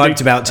recently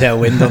griped about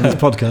Tailwind on this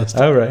podcast.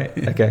 Oh, right.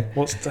 Okay.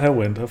 What's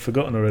Tailwind? I've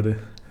forgotten already.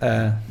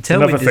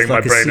 Tailwind is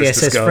like a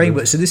CSS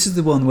framework. So this is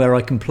the one where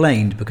I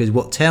complained, because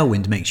what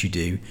Tailwind makes you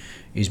do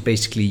is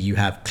basically you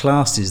have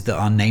classes that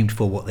are named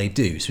for what they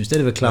do. So instead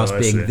of a class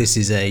being this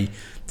is a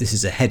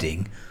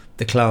heading,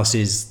 the class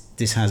is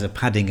this has a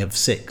padding of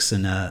 6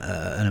 and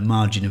a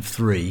margin of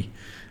 3,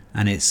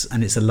 and it's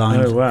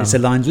aligned it's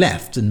aligned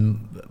left.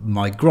 And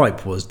my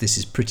gripe was this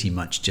is pretty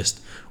much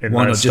just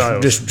why not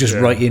just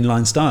write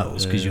inline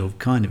styles, because you're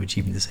kind of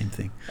achieving the same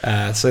thing.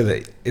 So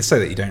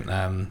that you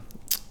don't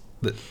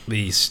that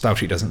the style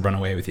sheet doesn't run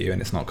away with you,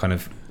 and it's not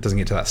doesn't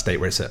get to that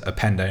state where it's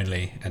append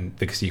only, and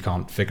because you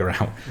can't figure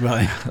out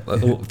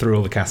through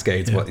all the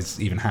cascades what is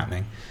even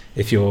happening.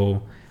 If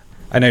you're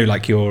putting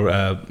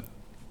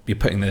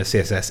the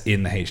CSS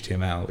in the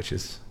HTML, which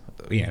is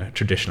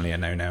traditionally a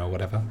no-no or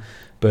whatever,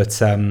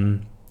 but at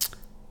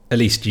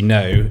least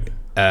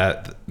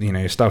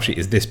style sheet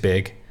is this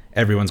big.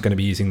 Everyone's going to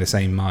be using the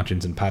same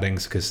margins and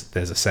paddings because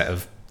there's a set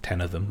of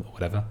 10 of them or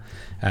whatever,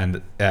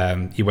 and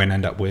you won't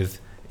end up with.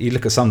 You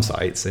look at some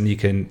sites and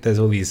there's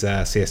all these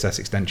CSS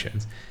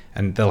extensions,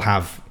 and they'll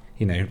have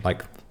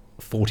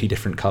 40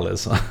 different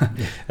colors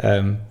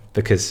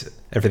because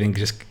everything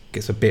just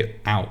gets a bit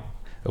out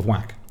of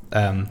whack.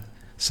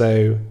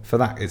 So for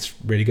that, it's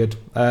really good.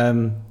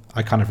 I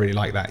kind of really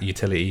like that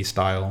utility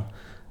style.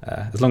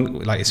 As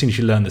soon as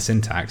you learn the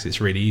syntax, it's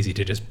really easy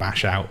to just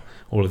bash out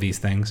all of these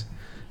things.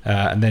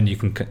 And then you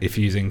can, if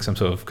you're using some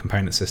sort of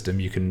component system,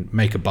 you can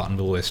make a button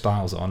with all those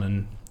styles on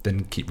and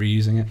then keep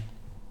reusing it.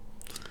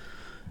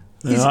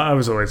 I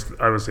was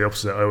the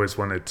opposite. I always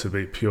wanted to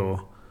be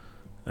pure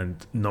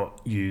and not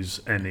use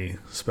any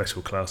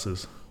special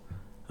classes.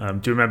 Do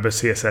you remember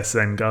CSS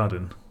Zen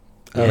Garden?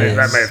 Yes.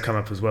 That may have come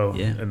up as well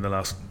in the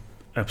last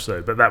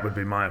episode, but that would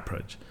be my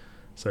approach.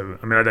 So,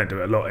 I don't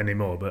do it a lot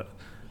anymore, but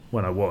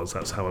when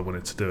that's how I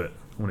wanted to do it.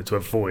 I wanted to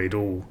avoid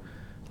all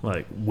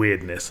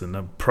weirdness, and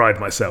I pride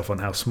myself on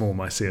how small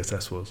my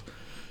CSS was.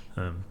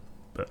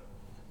 But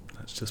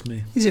that's just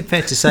me. Is it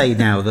fair to say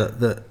now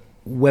that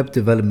web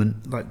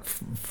development,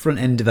 front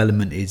end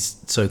development, is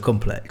so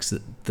complex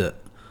that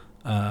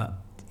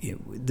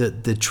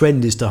the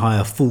trend is to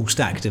hire full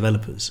stack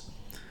developers?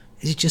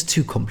 Is it just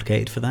too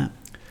complicated for that?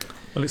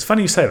 Well, it's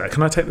funny you say that.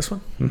 Can I take this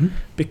one? Mm-hmm.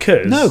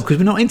 Because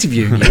we're not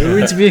interviewing you. We're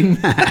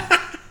interviewing Matt.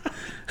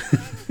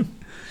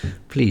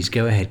 Please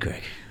go ahead,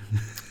 Greg.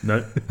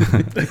 No.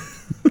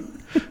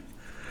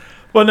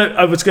 Well, no.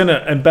 I was going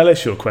to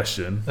embellish your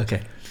question.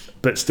 Okay.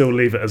 But still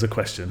leave it as a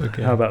question.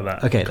 Okay. How about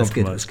that? Okay,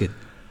 that's good.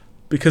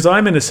 Because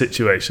I'm in a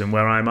situation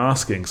where I'm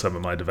asking some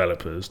of my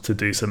developers to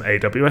do some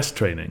AWS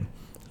training,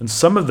 and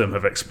some of them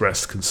have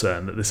expressed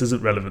concern that this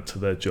isn't relevant to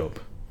their job.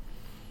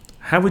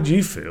 How would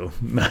you feel,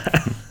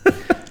 Matt,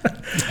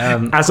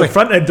 as a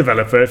front-end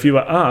developer, if you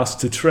were asked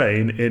to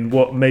train in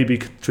what may be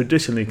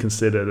traditionally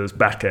considered as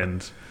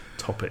back-end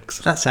topics?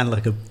 That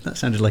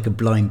sounded like a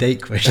blind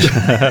date question.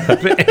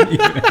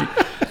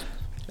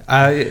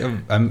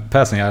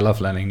 Personally, I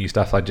love learning new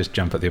stuff. I just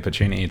jump at the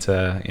opportunity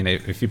to,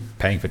 if you're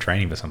paying for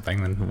training for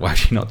something, then why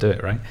should you not do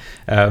it, right?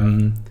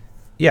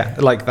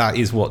 That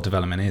is what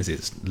development is.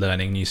 It's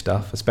learning new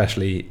stuff,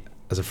 especially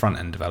as a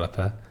front-end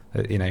developer.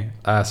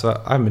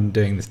 So I've been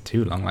doing this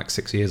too long,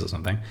 6 years or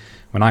something.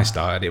 When I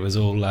started, it was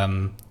all,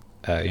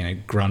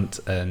 Grunt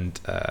and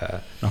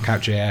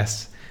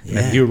Knockout.js.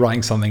 Yeah. If you're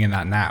writing something in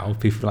that now,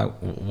 people are like,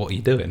 what are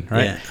you doing,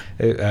 right?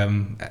 Yeah.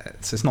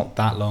 So it's not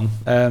that long.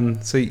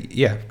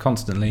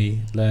 Constantly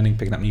learning,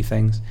 picking up new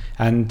things.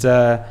 And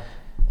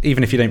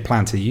even if you don't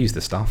plan to use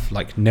the stuff,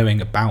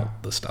 knowing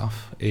about the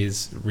stuff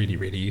is really,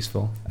 really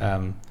useful.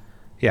 I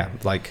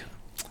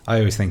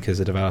always think as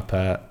a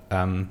developer,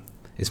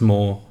 it's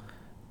more...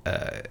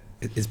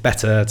 it's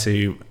better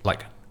to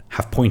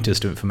have pointers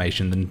to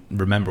information than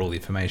remember all the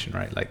information,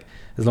 right?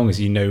 As long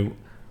as you know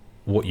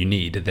what you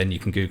need, then you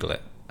can Google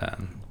it. I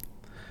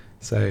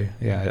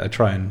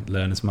try and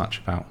learn as much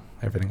about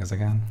everything as I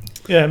can.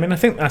 Yeah, I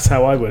think that's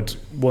how I would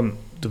want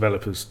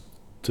developers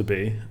to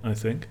be, I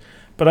think.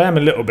 But I am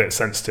a little bit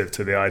sensitive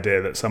to the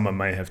idea that someone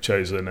may have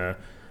chosen to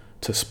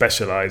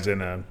specialize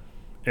in a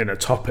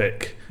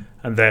topic,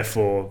 and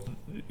therefore,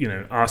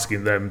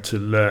 asking them to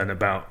learn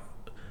about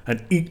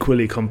an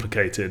equally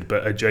complicated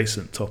but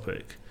adjacent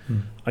topic.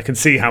 I can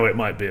see how it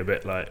might be a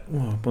bit I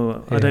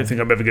don't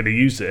think I'm ever going to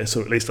use this,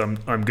 or at least I'm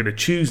going to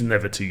choose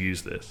never to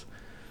use this.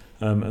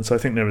 And so I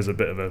think there is a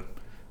bit of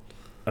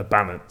a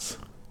balance.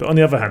 But on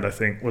the other hand, I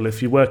think, well,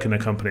 if you work in a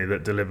company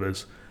that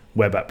delivers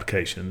web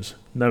applications,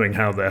 knowing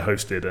how they're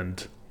hosted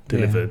and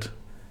delivered,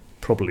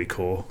 probably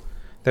core.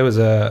 There was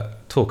a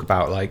talk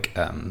about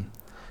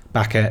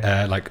back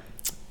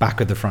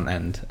of the front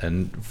end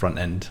and front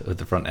end of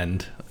the front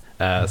end.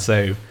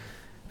 Because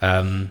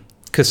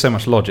so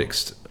much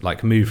logic's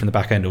moved from the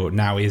back end, or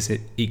now is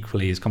it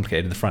equally as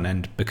complicated in the front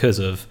end because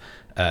of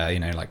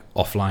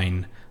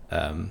offline.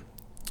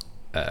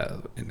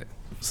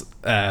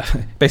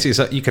 Basically,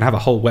 so you can have a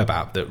whole web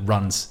app that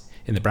runs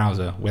in the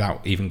browser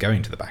without even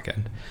going to the back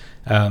end,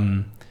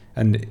 and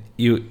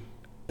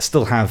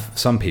still have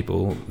some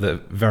people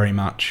that very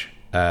much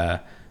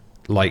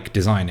like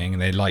designing,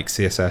 and they like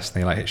CSS,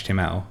 and they like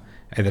HTML,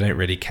 and they don't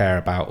really care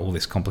about all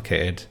this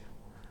complicated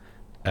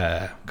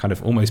kind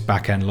of almost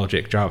back-end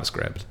logic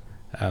JavaScript.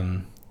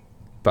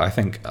 But I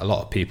think a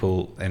lot of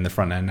people in the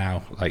front end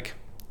now, like,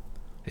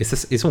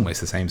 it's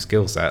almost the same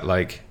skill set,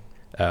 like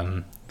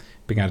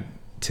being able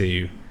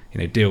to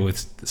deal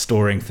with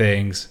storing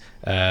things,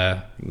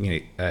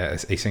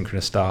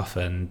 asynchronous stuff,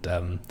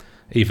 and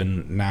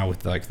even now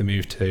with like the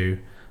move to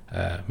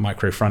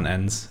micro front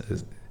ends,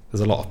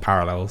 there's a lot of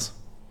parallels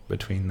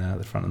between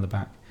the front and the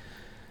back.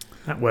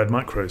 That word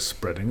micro is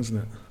spreading, isn't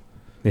it?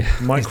 Yeah,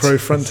 micro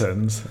front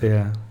ends.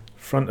 Yeah,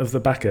 front of the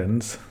back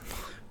ends.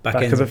 Back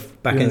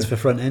ends for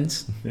front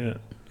ends. Yeah.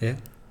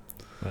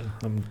 Well,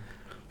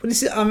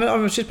 I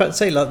was just about to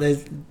say,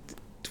 like,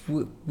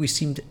 we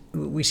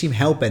seem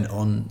hell-bent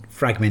on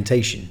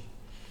fragmentation.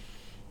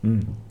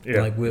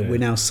 Like we're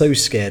now so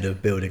scared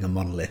of building a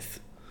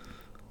monolith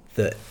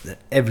that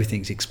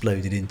everything's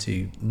exploded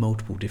into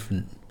multiple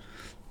different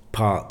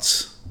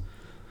parts.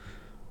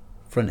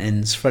 Front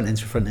ends for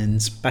front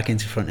ends, back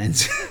ends for front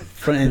ends,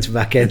 front ends for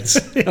back ends.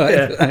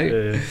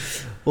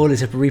 All these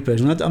separate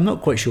repos, and I'm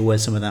not quite sure where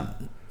some of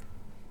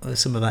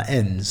that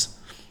ends,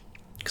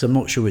 because I'm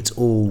not sure it's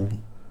all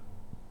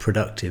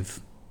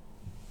productive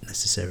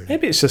necessarily.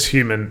 Maybe it's just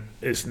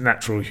it's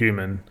natural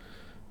human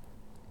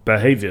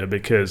behavior,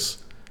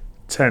 because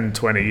 10,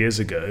 20 years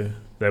ago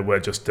there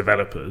were just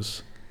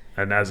developers,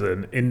 and as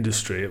an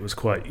industry it was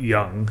quite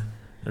young,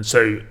 and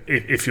so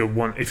if you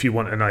want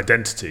an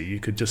identity, you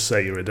could just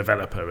say you're a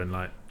developer, and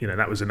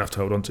that was enough to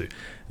hold on to.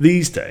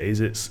 These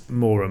days it's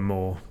more and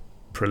more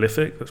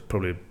prolific. That's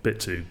probably a bit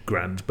too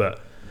grand,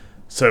 but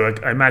so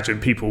I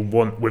imagine people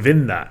want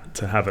within that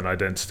to have an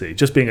identity.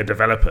 Just being a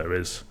developer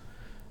is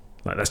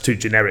like, that's too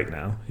generic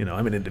now.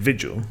 I'm an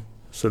individual,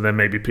 so then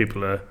maybe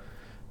people are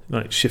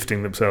like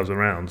shifting themselves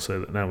around so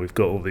that now we've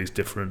got all these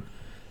different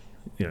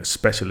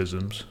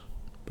specialisms.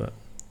 But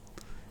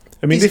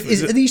I mean, are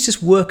these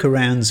just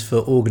workarounds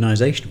for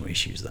organisational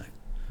issues though?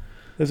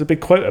 There's a big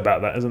quote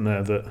about that, isn't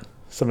there? That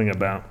something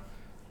about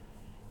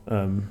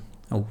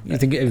you're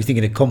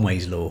thinking of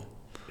Conway's law.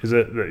 Is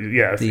it?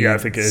 I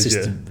think it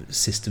is.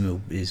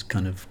 System is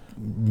kind of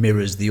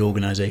mirrors the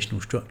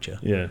organisational structure.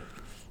 Yeah.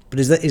 But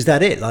is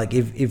that it? Like,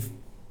 if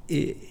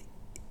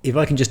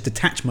I can just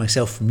detach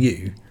myself from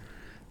you,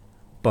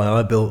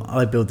 I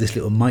build this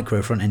little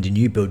micro front end and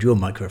you build your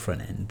micro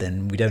front end,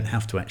 then we don't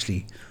have to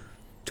actually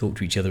talk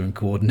to each other and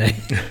coordinate.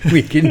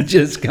 We can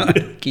just kind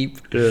of keep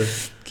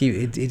it.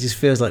 It just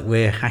feels like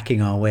we're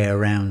hacking our way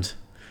around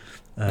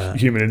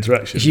human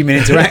interaction.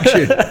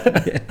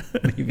 Yeah,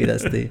 maybe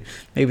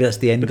that's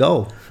the end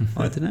goal.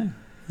 I don't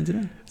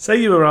know. Say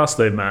you were asked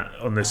though, Matt,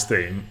 on this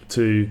theme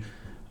to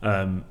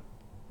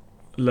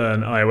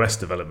learn iOS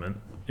development,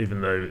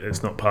 even though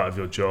it's not part of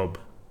your job.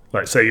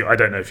 Like, say, I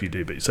don't know if you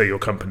do, but say your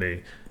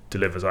company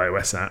delivers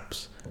iOS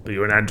apps, but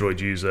you're an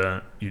Android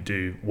user, you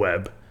do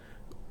web.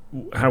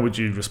 How would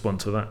you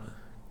respond to that?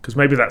 Because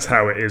maybe that's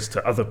how it is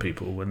to other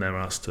people when they're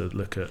asked to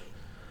look at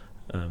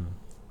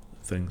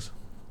things.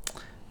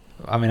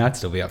 I mean, I'd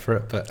still be up for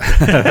it, but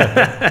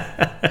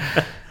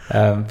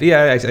but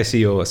yeah, I see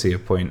your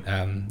point.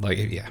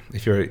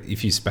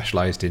 If you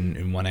specialised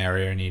in one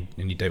area and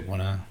you don't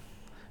want to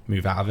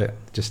move out of it,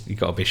 just you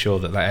got to be sure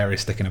that area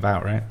is sticking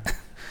about, right?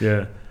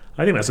 Yeah,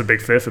 I think that's a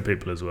big fear for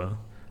people as well,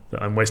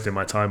 that I'm wasting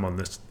my time on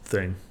this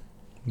thing.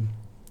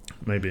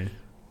 Maybe,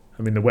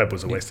 I mean, the web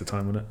was a waste of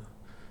time, wasn't it?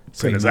 As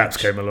soon as apps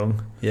came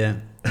along,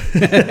 dead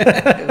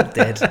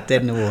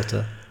in the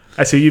water.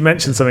 Actually, you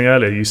mentioned something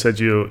earlier. You said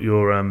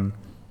your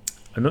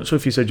I'm not sure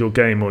if you said your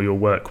game or your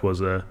work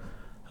was a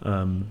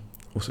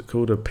what's it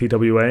called, a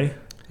PWA?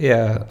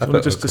 Yeah, I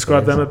want to just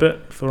describe them a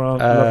bit for our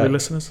lovely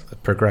listeners. A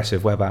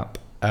progressive web app.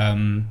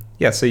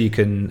 So you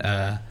can.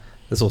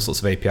 There's all sorts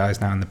of APIs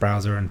now in the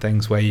browser and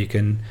things where you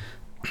can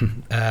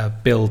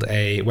build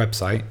a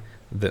website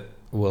that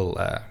will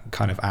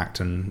kind of act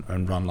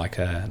and run like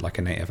a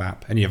native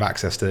app, and you have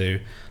access to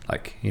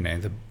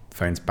the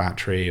phone's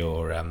battery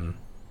or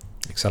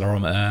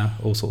accelerometer,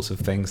 all sorts of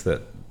things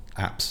that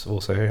apps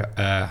also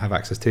have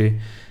access to,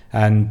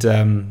 and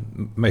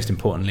most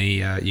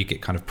importantly, you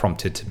get kind of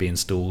prompted to be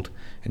installed,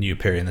 and you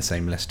appear in the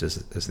same list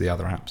as the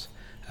other apps.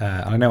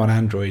 And I know on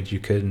Android you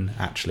can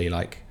actually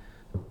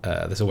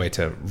there's a way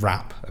to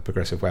wrap a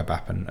progressive web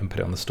app and put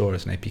it on the store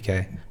as an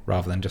APK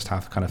rather than just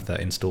have kind of the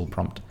install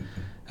prompt.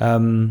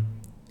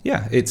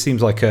 It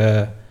seems like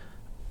a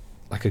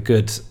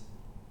good.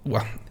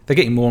 Well, they're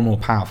getting more and more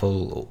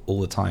powerful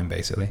all the time,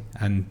 basically,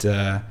 and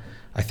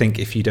I think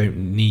if you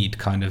don't need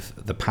kind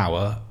of the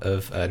power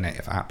of a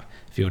native app,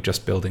 if you're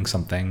just building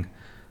something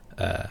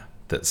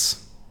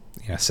that's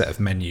a set of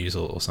menus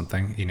or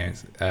something,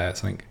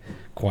 something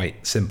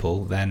quite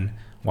simple, then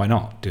why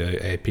not do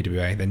a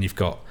PWA? Then you've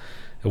got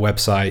a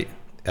website.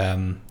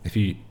 If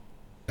you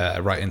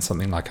write in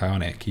something like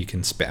Ionic, you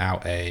can spit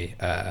out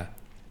an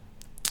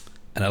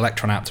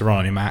Electron app to run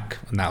on your Mac,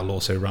 and that will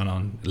also run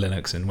on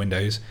Linux and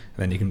Windows.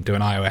 And then you can do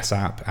an iOS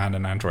app and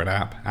an Android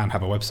app and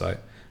have a website.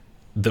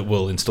 that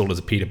will install as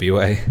a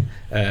PWA,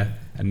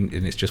 and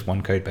it's just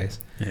one code base.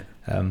 Yeah.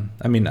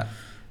 I mean,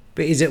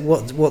 but is it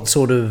what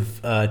sort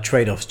of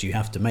trade-offs do you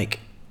have to make?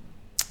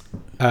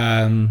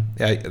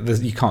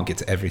 You can't get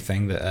to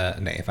everything that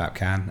a native app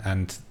can,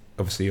 and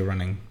obviously you're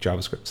running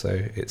JavaScript,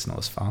 so it's not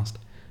as fast.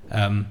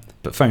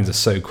 But phones are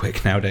so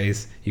quick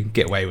nowadays, you can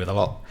get away with a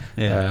lot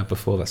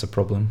before that's a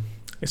problem.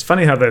 It's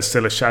funny how there's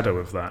still a shadow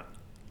of that,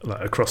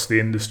 like across the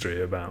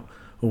industry, about,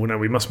 oh no,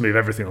 we must move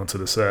everything onto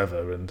the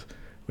server, and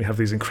we have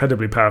these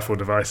incredibly powerful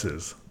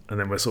devices, and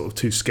then we're sort of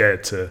too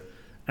scared to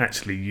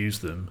actually use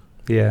them.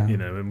 Yeah,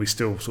 and we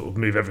still sort of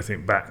move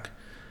everything back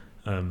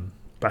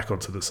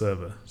onto the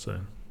server.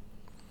 So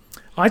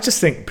I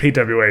just think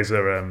PWAs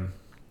are,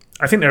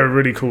 I think they're a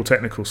really cool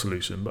technical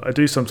solution, but I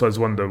do sometimes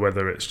wonder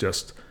whether it's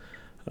just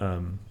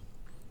a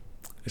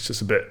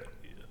bit,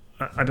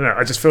 I don't know,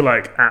 I just feel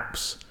like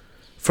apps,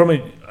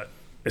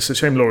 it's a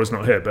shame Laura's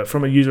not here, but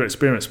from a user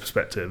experience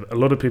perspective, a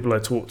lot of people I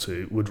talk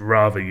to would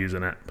rather use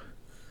an app.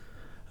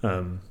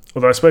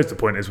 Although I suppose the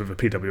point is with a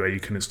PWA you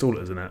can install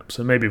it as an app.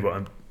 So maybe what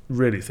I'm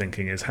really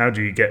thinking is, how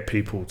do you get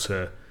people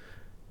to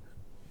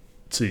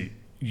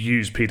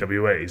use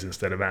PWAs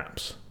instead of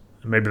apps?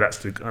 And maybe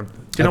that's do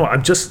you know what?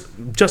 I'm just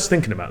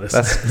thinking about this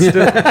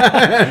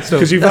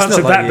because you've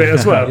answered that bit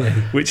as well,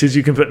 which is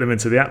you can put them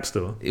into the App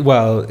Store.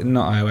 Well,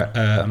 not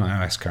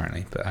iOS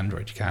currently, but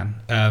Android you can.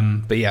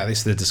 But yeah, this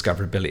is the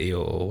discoverability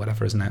or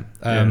whatever, isn't it?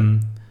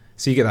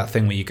 So you get that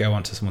thing where you go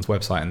onto someone's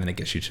website and then it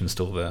gets you to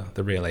install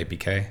the real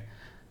APK.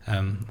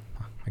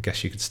 I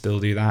guess you could still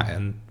do that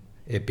and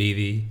it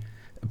be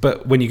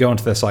but when you go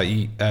onto their site,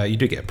 you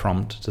do get a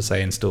prompt to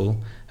say install,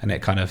 and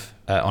it kind of,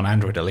 on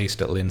Android at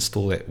least, it'll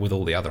install it with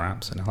all the other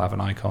apps, and it'll have an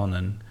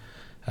icon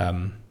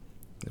and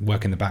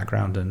work in the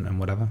background and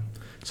whatever.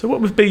 So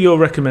what would be your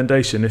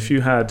recommendation if you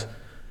had,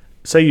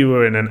 say you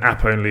were in an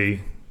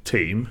app-only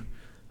team,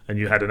 and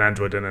you had an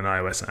Android and an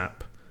iOS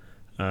app,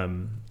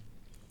 and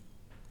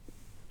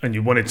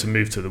you wanted to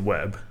move to the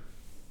web,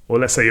 or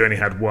let's say you only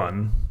had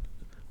one,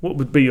 what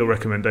would be your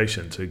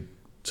recommendation to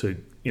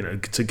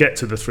get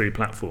to the three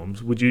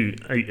platforms?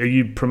 Are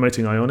you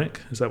promoting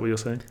Ionic? Is that what you're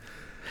saying?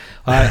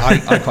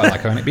 I quite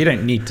like Ionic, but you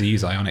don't need to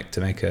use Ionic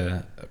to make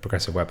a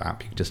progressive web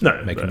app. You can just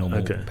make a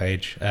normal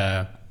page.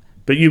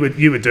 But you would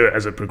do it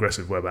as a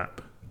progressive web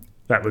app.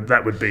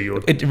 That would be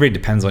your. It really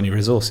depends on your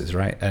resources,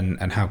 right?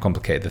 And how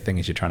complicated the thing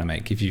is you're trying to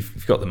make. If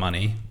you've got the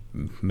money,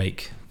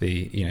 make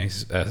the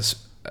a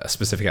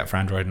specific app for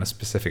Android and a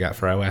specific app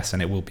for iOS,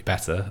 and it will be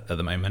better at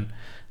the moment.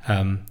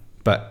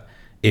 But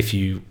if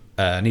you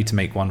need to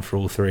make one for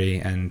all three,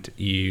 and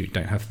you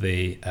don't have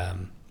the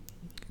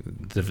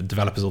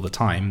developers all the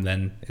time,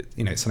 then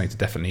it's something to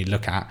definitely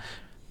look at,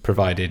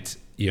 provided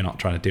you're not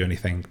trying to do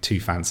anything too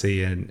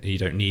fancy and you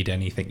don't need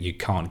anything you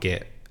can't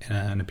get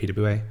in a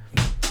PWA.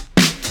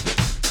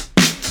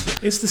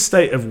 Is the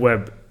state of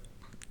web...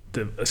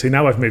 See,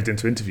 now I've moved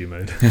into interview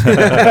mode.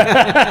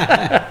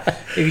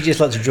 If you just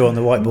like to draw on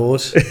the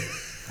whiteboard.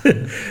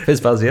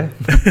 Fizz buzz, yeah.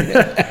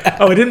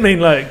 Oh, I didn't mean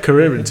like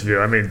career interview.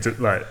 I mean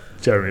like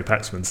Jeremy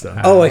Paxman stuff.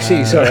 Oh, I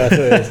see. Sorry, I thought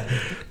it was.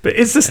 But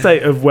is the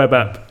state of web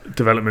app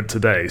development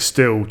today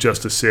still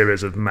just a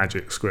series of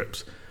magic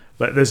scripts?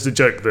 Like, there's the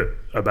joke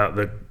about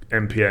the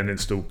npm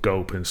install,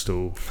 gulp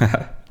install,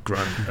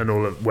 grunt, and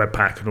all of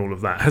Webpack and all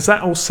of that. Has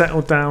that all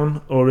settled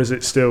down, or is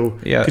it still?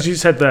 Yeah. Because you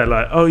said there,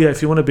 like, oh yeah,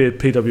 if you want to be a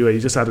PWA, you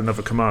just add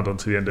another command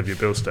onto the end of your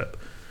build step.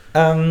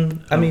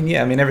 Everything.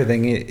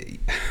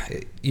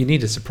 You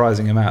need a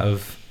surprising amount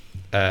of.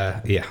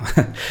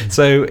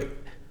 So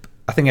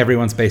I think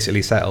everyone's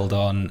basically settled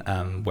on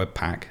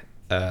Webpack.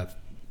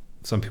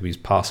 Some people use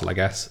Parcel, I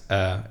guess,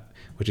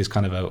 which is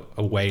kind of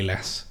a way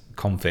less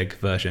config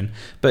version.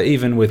 But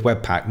even with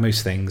Webpack,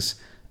 most things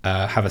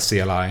have a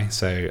CLI.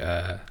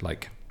 So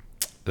like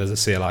there's a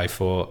CLI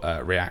for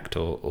React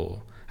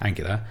or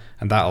Angular,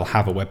 and that'll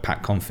have a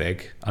Webpack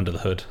config under the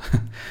hood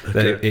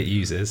that it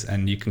uses,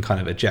 and you can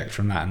kind of eject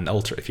from that and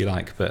alter it if you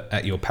like, but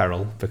at your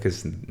peril,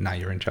 because now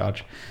you're in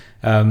charge.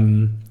 But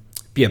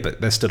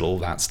there's still all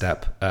that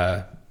step.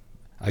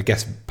 I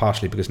guess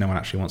partially because no one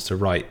actually wants to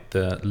write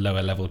the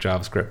lower level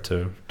JavaScript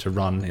to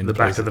run in the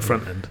back of the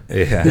front end.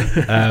 Yeah.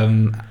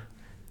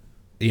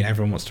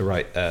 Everyone wants to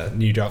write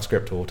new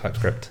JavaScript or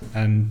TypeScript,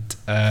 and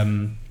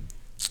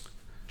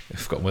I've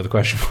forgotten where the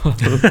question was.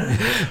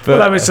 But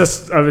well, I was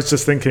just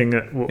thinking,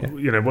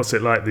 what's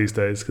it like these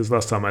days? Because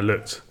last time I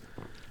looked,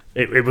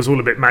 it was all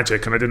a bit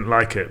magic, and I didn't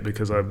like it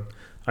because I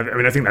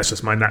think that's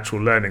just my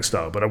natural learning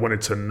style. But I wanted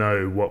to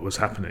know what was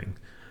happening,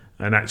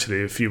 and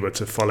actually, if you were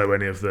to follow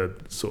any of the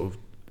sort of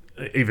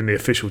even the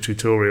official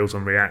tutorials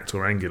on React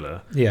or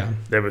Angular,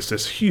 there was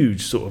this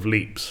huge sort of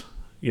leaps.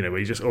 Where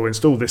you just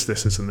install this, and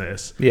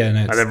this, and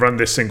then run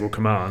this single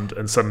command,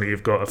 and suddenly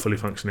you've got a fully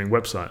functioning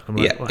website. I'm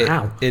like,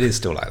 how? It is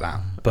still like that,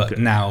 but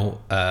now,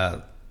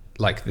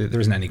 there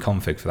isn't any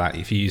config for that.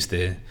 If you use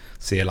the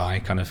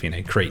CLI, kind of,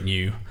 create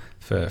new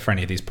for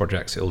any of these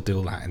projects, it'll do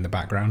all that in the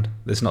background.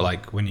 It's not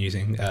like when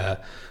using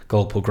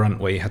Gulp or Grunt,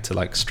 where you had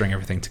to string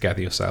everything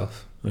together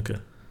yourself. Okay.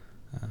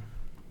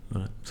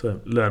 Right. So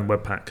learn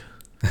Webpack.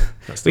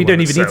 We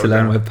don't even need to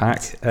learn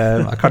Webpack.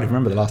 I can't even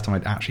remember the last time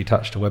I'd actually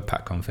touched a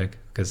Webpack config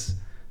because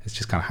it's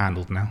just kind of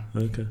handled now.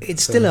 Okay.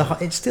 It's still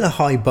a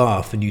high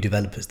bar for new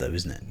developers, though,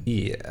 isn't it?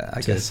 Yeah,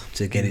 I guess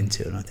to get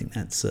into, and I think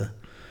that's.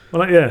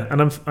 Well, yeah,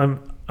 and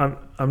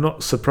I'm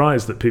not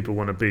surprised that people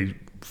want to be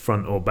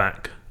front or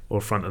back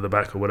or front of the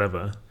back or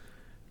whatever,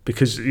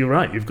 because you're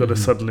right. You've got to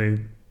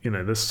suddenly,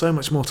 there's so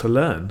much more to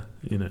learn.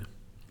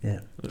 Yeah,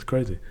 that's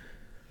crazy.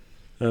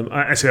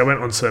 I went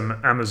on some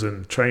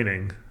Amazon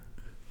training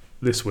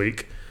this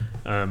week,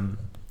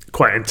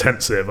 quite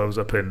intensive. I was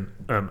up in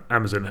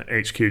Amazon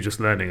HQ just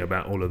learning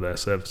about all of their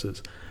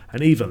services,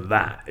 and even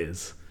that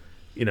is,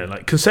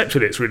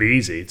 conceptually it's really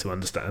easy to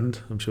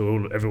understand. I'm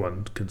sure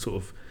everyone can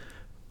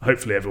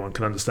hopefully everyone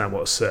can understand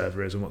what a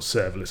server is and what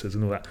serverless is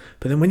and all that.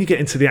 But then when you get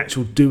into the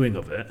actual doing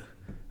of it,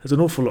 there's an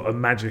awful lot of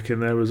magic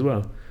in there as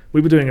well. We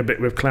were doing a bit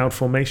with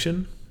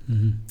CloudFormation,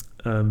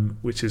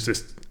 which is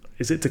this.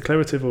 Is it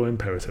declarative or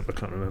imperative? I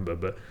can't remember,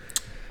 but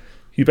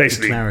you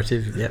basically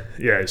declarative.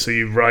 Yeah. So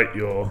you write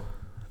you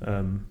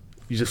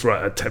just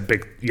write a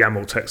big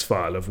YAML text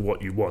file of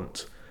what you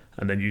want,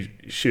 and then you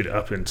shoot it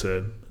up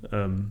into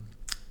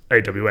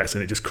AWS,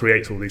 and it just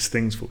creates all these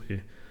things for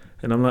you.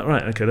 And I'm like,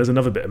 right, okay, there's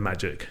another bit of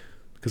magic,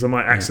 because I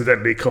might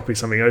accidentally copy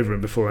something over,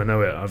 and before I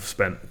know it, I've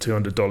spent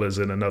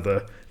 $200 in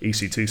another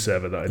EC2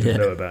 server that I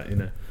didn't know about.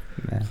 Yeah.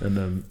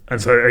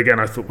 And so again,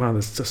 I thought, wow,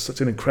 there's just such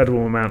an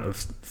incredible amount of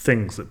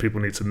things that people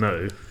need to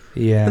know.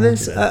 Yeah,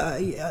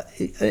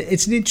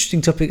 it's an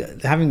interesting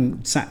topic.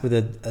 Having sat with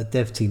a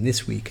dev team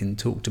this week and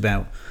talked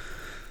about,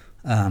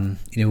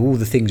 all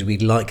the things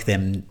we'd like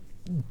them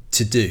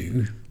to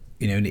do.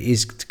 And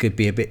it could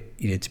be a bit,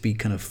 to be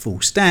kind of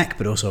full stack,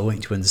 but also I want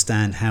you to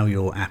understand how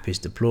your app is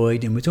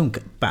deployed. And we're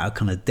talking about a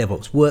kind of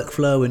DevOps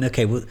workflow. And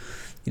okay, well,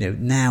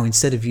 now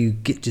instead of you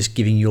just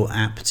giving your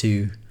app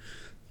to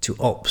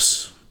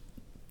ops,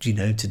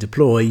 to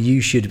deploy,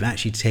 you should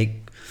actually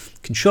take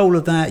control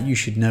of that. You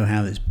should know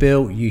how it's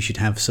built. You should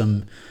have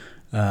some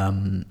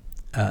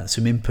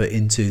input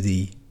into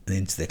the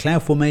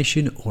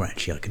CloudFormation, or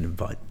actually I can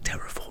invite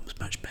Terraform's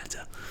much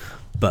better.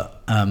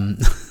 But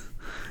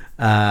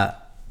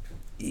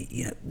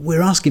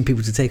we're asking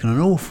people to take on an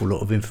awful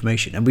lot of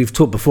information, and we've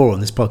talked before on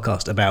this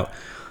podcast about,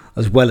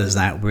 as well as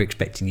that, we're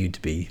expecting you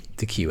to be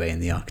the QA and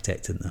the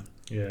architect and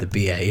the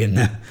BA and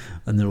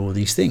there are all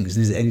these things.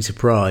 And is it any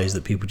surprise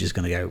that people are just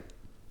going to go,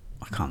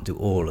 I can't do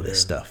all of this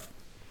stuff?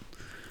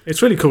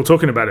 It's really cool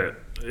talking about it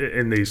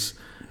in these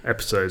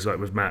episodes, like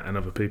with Matt and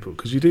other people,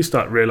 because you do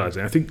start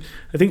realizing. I think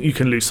you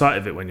can lose sight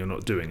of it when you're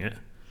not doing it.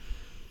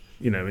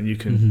 And you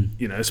can,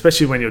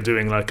 especially when you're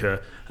doing like an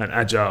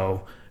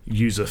agile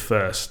user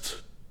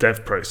first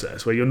dev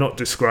process, where you're not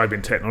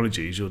describing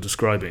technologies, you're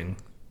describing,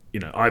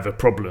 either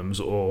problems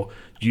or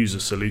user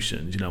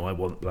solutions. I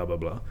want blah blah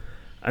blah,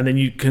 and then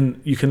you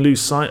can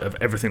lose sight of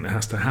everything that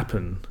has to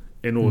happen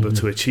in order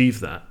to achieve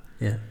that.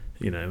 Yeah.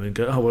 And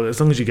go, oh well, as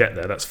long as you get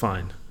there, that's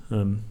fine.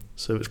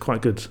 So it's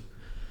quite good,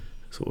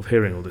 sort of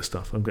hearing all this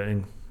stuff. I'm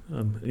getting,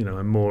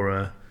 I'm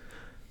more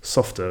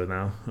softer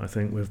now, I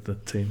think, with the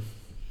team.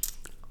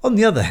 On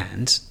the other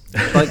hand,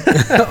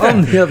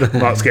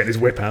 Mark's getting his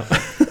whip out.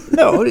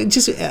 No,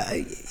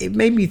 it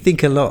made me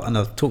think a lot, and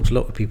I've talked a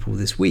lot with people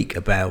this week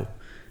about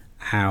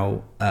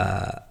how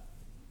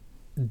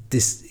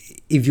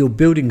if you're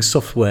building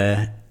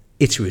software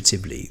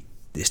iteratively,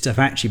 this stuff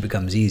actually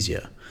becomes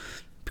easier,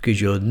 because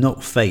you're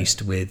not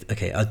faced with,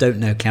 okay, I don't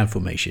know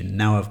CloudFormation.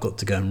 Now I've got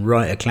to go and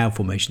write a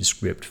CloudFormation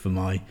script for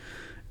my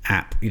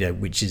app,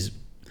 which is,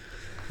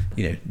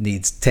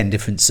 needs 10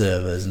 different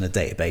servers and a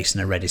database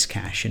and a Redis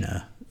cache and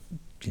a,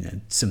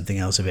 something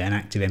else of it, an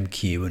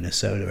ActiveMQ and a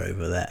Solr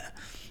over there.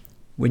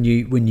 When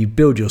you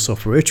build your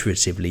software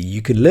iteratively,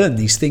 you can learn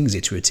these things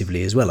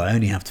iteratively as well. I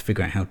only have to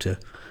figure out how to,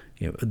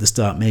 at the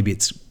start, maybe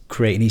it's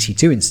create an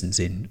EC2 instance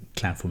in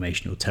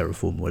CloudFormation or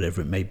Terraform,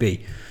 whatever it may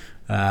be.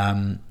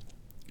 And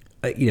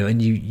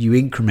you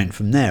increment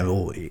from there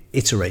or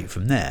iterate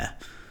from there,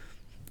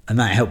 and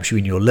that helps you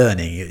in your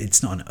learning.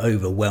 It's not an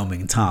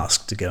overwhelming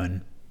task to go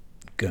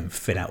and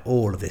fit out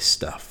all of this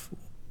stuff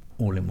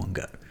all in one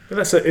go.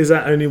 But is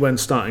that only when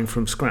starting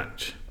from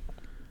scratch?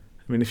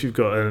 I mean, if you've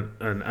got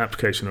an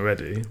application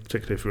already,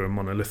 particularly if you're a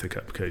monolithic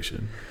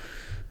application,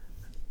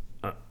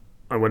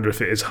 I wonder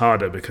if it is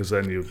harder, because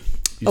then you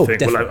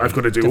think, well, I've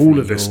got to do all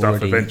of this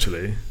stuff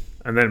eventually,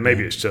 and then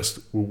maybe it's just,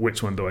 well,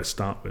 which one do I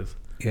start with?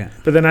 Yeah.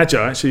 But then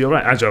Agile, actually, you're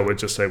right. Agile would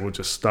just say, we'll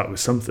just start with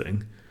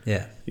something.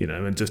 Yeah.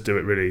 And just do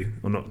it really,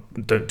 or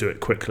not. Don't do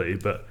it quickly,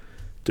 but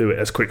do it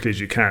as quickly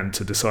as you can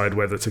to decide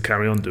whether to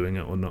carry on doing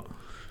it or not.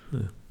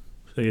 Yeah.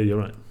 So you're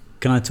right.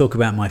 Can I talk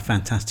about my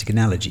fantastic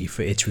analogy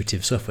for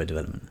iterative software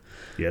development?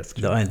 Yes.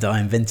 That I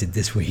invented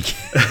this week.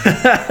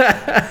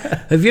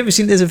 Have you ever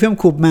seen? There's a film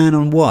called Man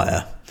on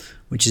Wire,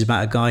 which is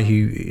about a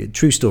guy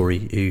true story,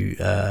 who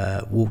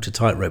walked a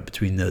tightrope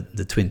between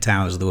the Twin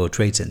Towers of the World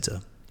Trade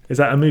Center. Is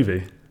that a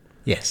movie?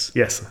 Yes.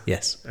 Yes.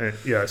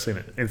 Yeah, I've seen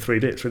it in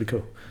 3D. It's really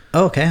cool.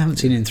 Oh, okay. I haven't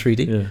seen it in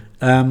 3D. Yeah.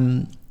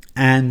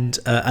 And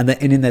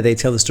in there they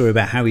tell the story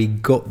about how he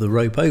got the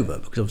rope over,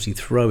 because obviously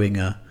throwing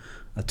a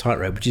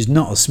tightrope, which is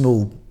not a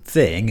small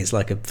thing. It's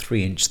like a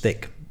 3-inch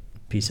thick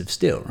piece of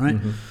steel, right?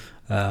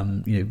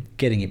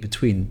 Getting it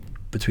between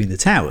the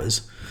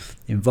towers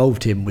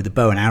involved him with a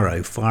bow and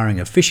arrow firing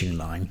a fishing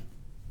line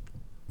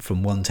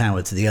from one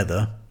tower to the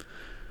other,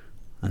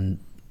 and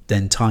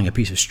then tying a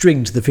piece of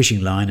string to the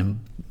fishing line and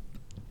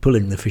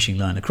pulling the fishing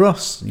line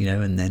across,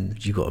 and then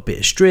you've got a bit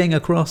of string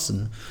across,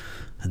 and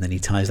then he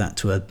ties that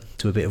to a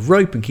bit of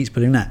rope and keeps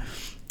pulling that.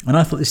 And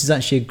I thought this is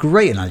actually a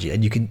great analogy,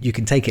 and you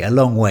can take it a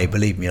long way.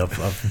 Believe me,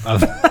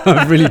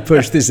 I've really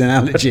pushed this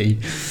analogy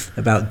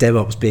about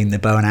DevOps being the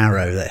bow and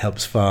arrow that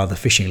helps fire the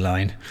fishing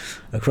line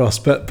across.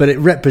 But it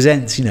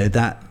represents,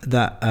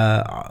 that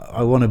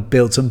I want to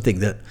build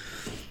something that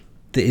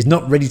is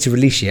not ready to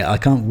release yet. I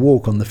can't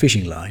walk on the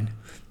fishing line,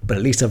 but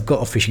at least I've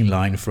got a fishing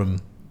line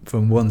from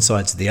one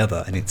side to the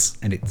other, and it's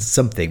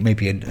something.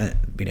 Maybe an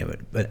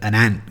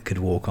ant could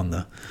walk on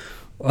the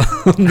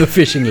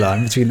fishing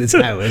line between the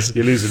towers.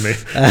 You're losing me.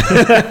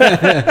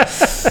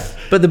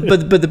 But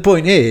the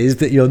point is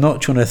that you're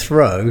not trying to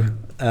throw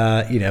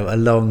a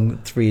long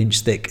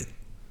 3-inch thick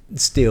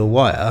steel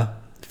wire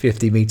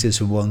 50 meters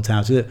from one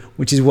tower to the other,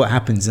 which is what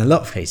happens in a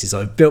lot of cases.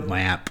 I've built my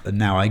app, and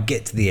now I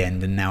get to the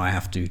end, and now I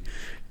have to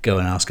go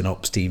and ask an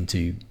ops team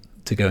to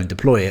go and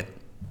deploy it,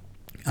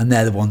 and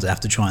they're the ones that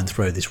have to try and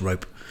throw this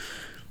rope,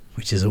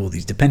 which has all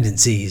these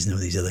dependencies and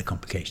all these other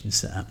complications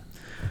set up.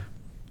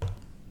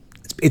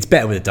 It's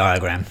better with a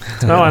diagram.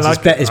 No,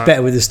 it's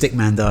better with a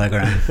stickman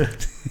diagram.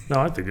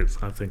 No, I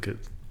think it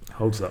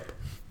holds up.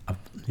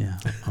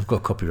 I've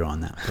got copyright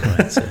on that.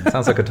 Right, so.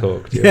 Sounds like a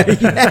talk. Do you want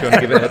to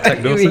give it a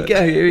Tech Dorset?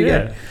 Here we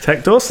go.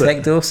 Tech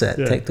Dorset.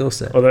 Tech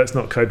Dorset. Although it's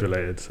not code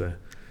related, so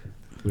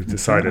we've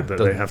decided that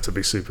they have to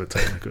be super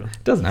technical.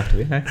 It doesn't have to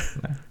be. No.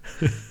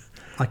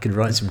 I could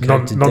write some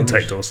code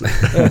non-Tech Dorset.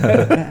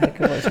 I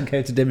can write some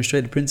code to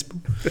demonstrate the principle,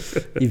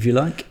 if you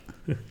like.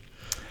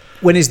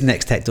 When is the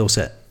next Tech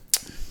Dorset?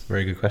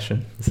 Very good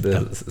question. It's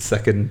the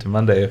second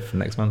Monday of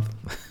next month.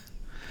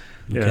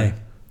 Okay.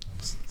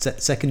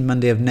 Second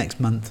Monday of next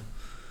month,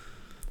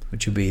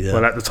 which will be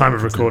at the time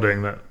of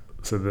recording,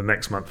 so the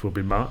next month will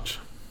be March.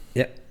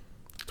 Yep.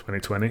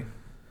 2020.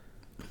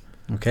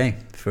 Okay.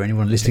 For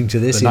anyone listening to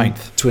this the in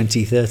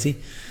 2030.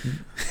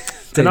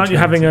 And aren't you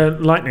having a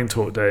lightning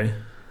talk day?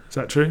 Is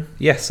that true?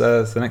 Yes,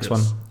 it's the next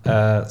one.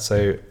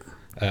 So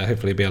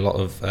hopefully be a lot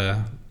of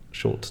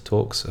short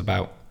talks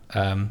about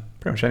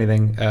pretty much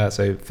anything.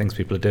 So things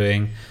people are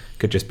doing,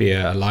 could just be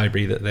a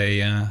library that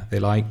they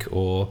like,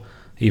 or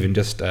even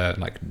just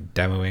like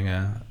demoing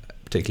a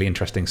particularly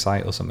interesting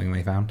site or something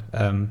they found.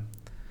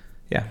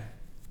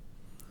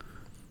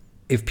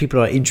 If people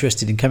are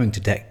interested in coming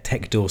to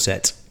Tech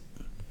Dorset,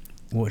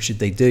 what should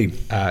they do?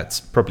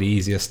 It's probably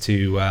easiest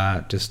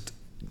to just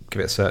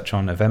give it a search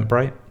on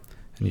Eventbrite,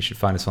 and you should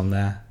find us on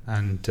there,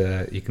 and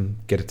you can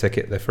get a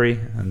ticket. They're free,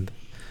 and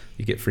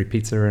you get free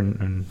pizza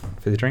and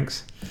fizzy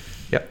drinks.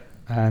 Yep.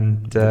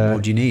 And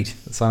what do you need?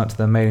 Sign up to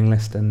the mailing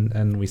list,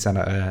 and we send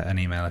out an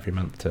email every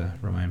month to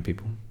remind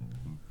people.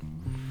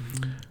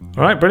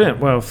 All right, brilliant.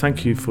 Well,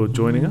 thank you for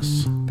joining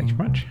us. Thank you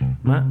very much,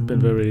 Matt. Been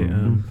very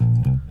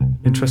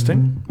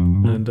interesting,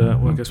 and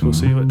I guess we'll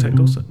see you at Tech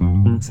Dorset.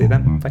 See you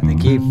then. Bye.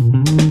 Thank you.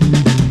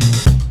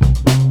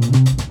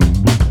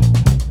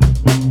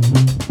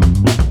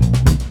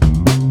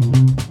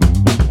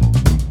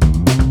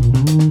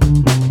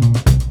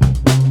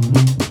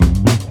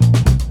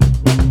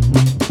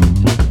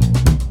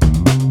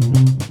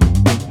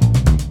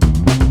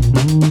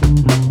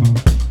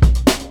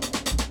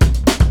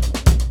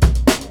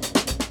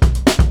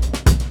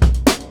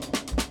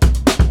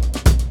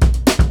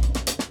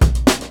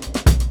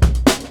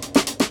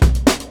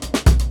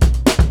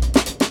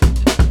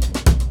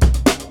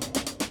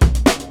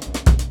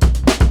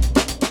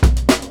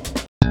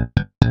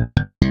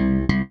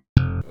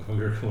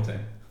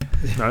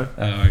 No.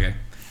 Oh, okay.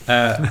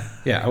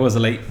 I was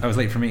late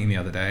for a meeting the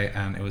other day,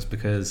 and it was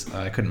because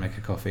I couldn't make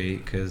a coffee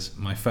because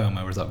my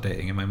FOMO was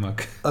updating in my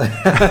mug.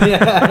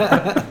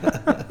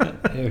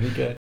 Here we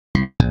go.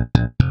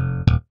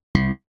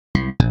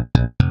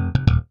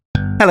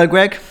 Hello,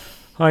 Greg.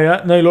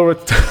 Hiya. No, Laura.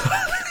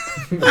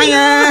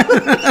 Hiya.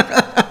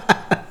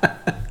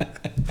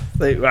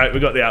 Right, we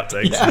got the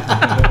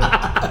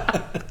outtakes.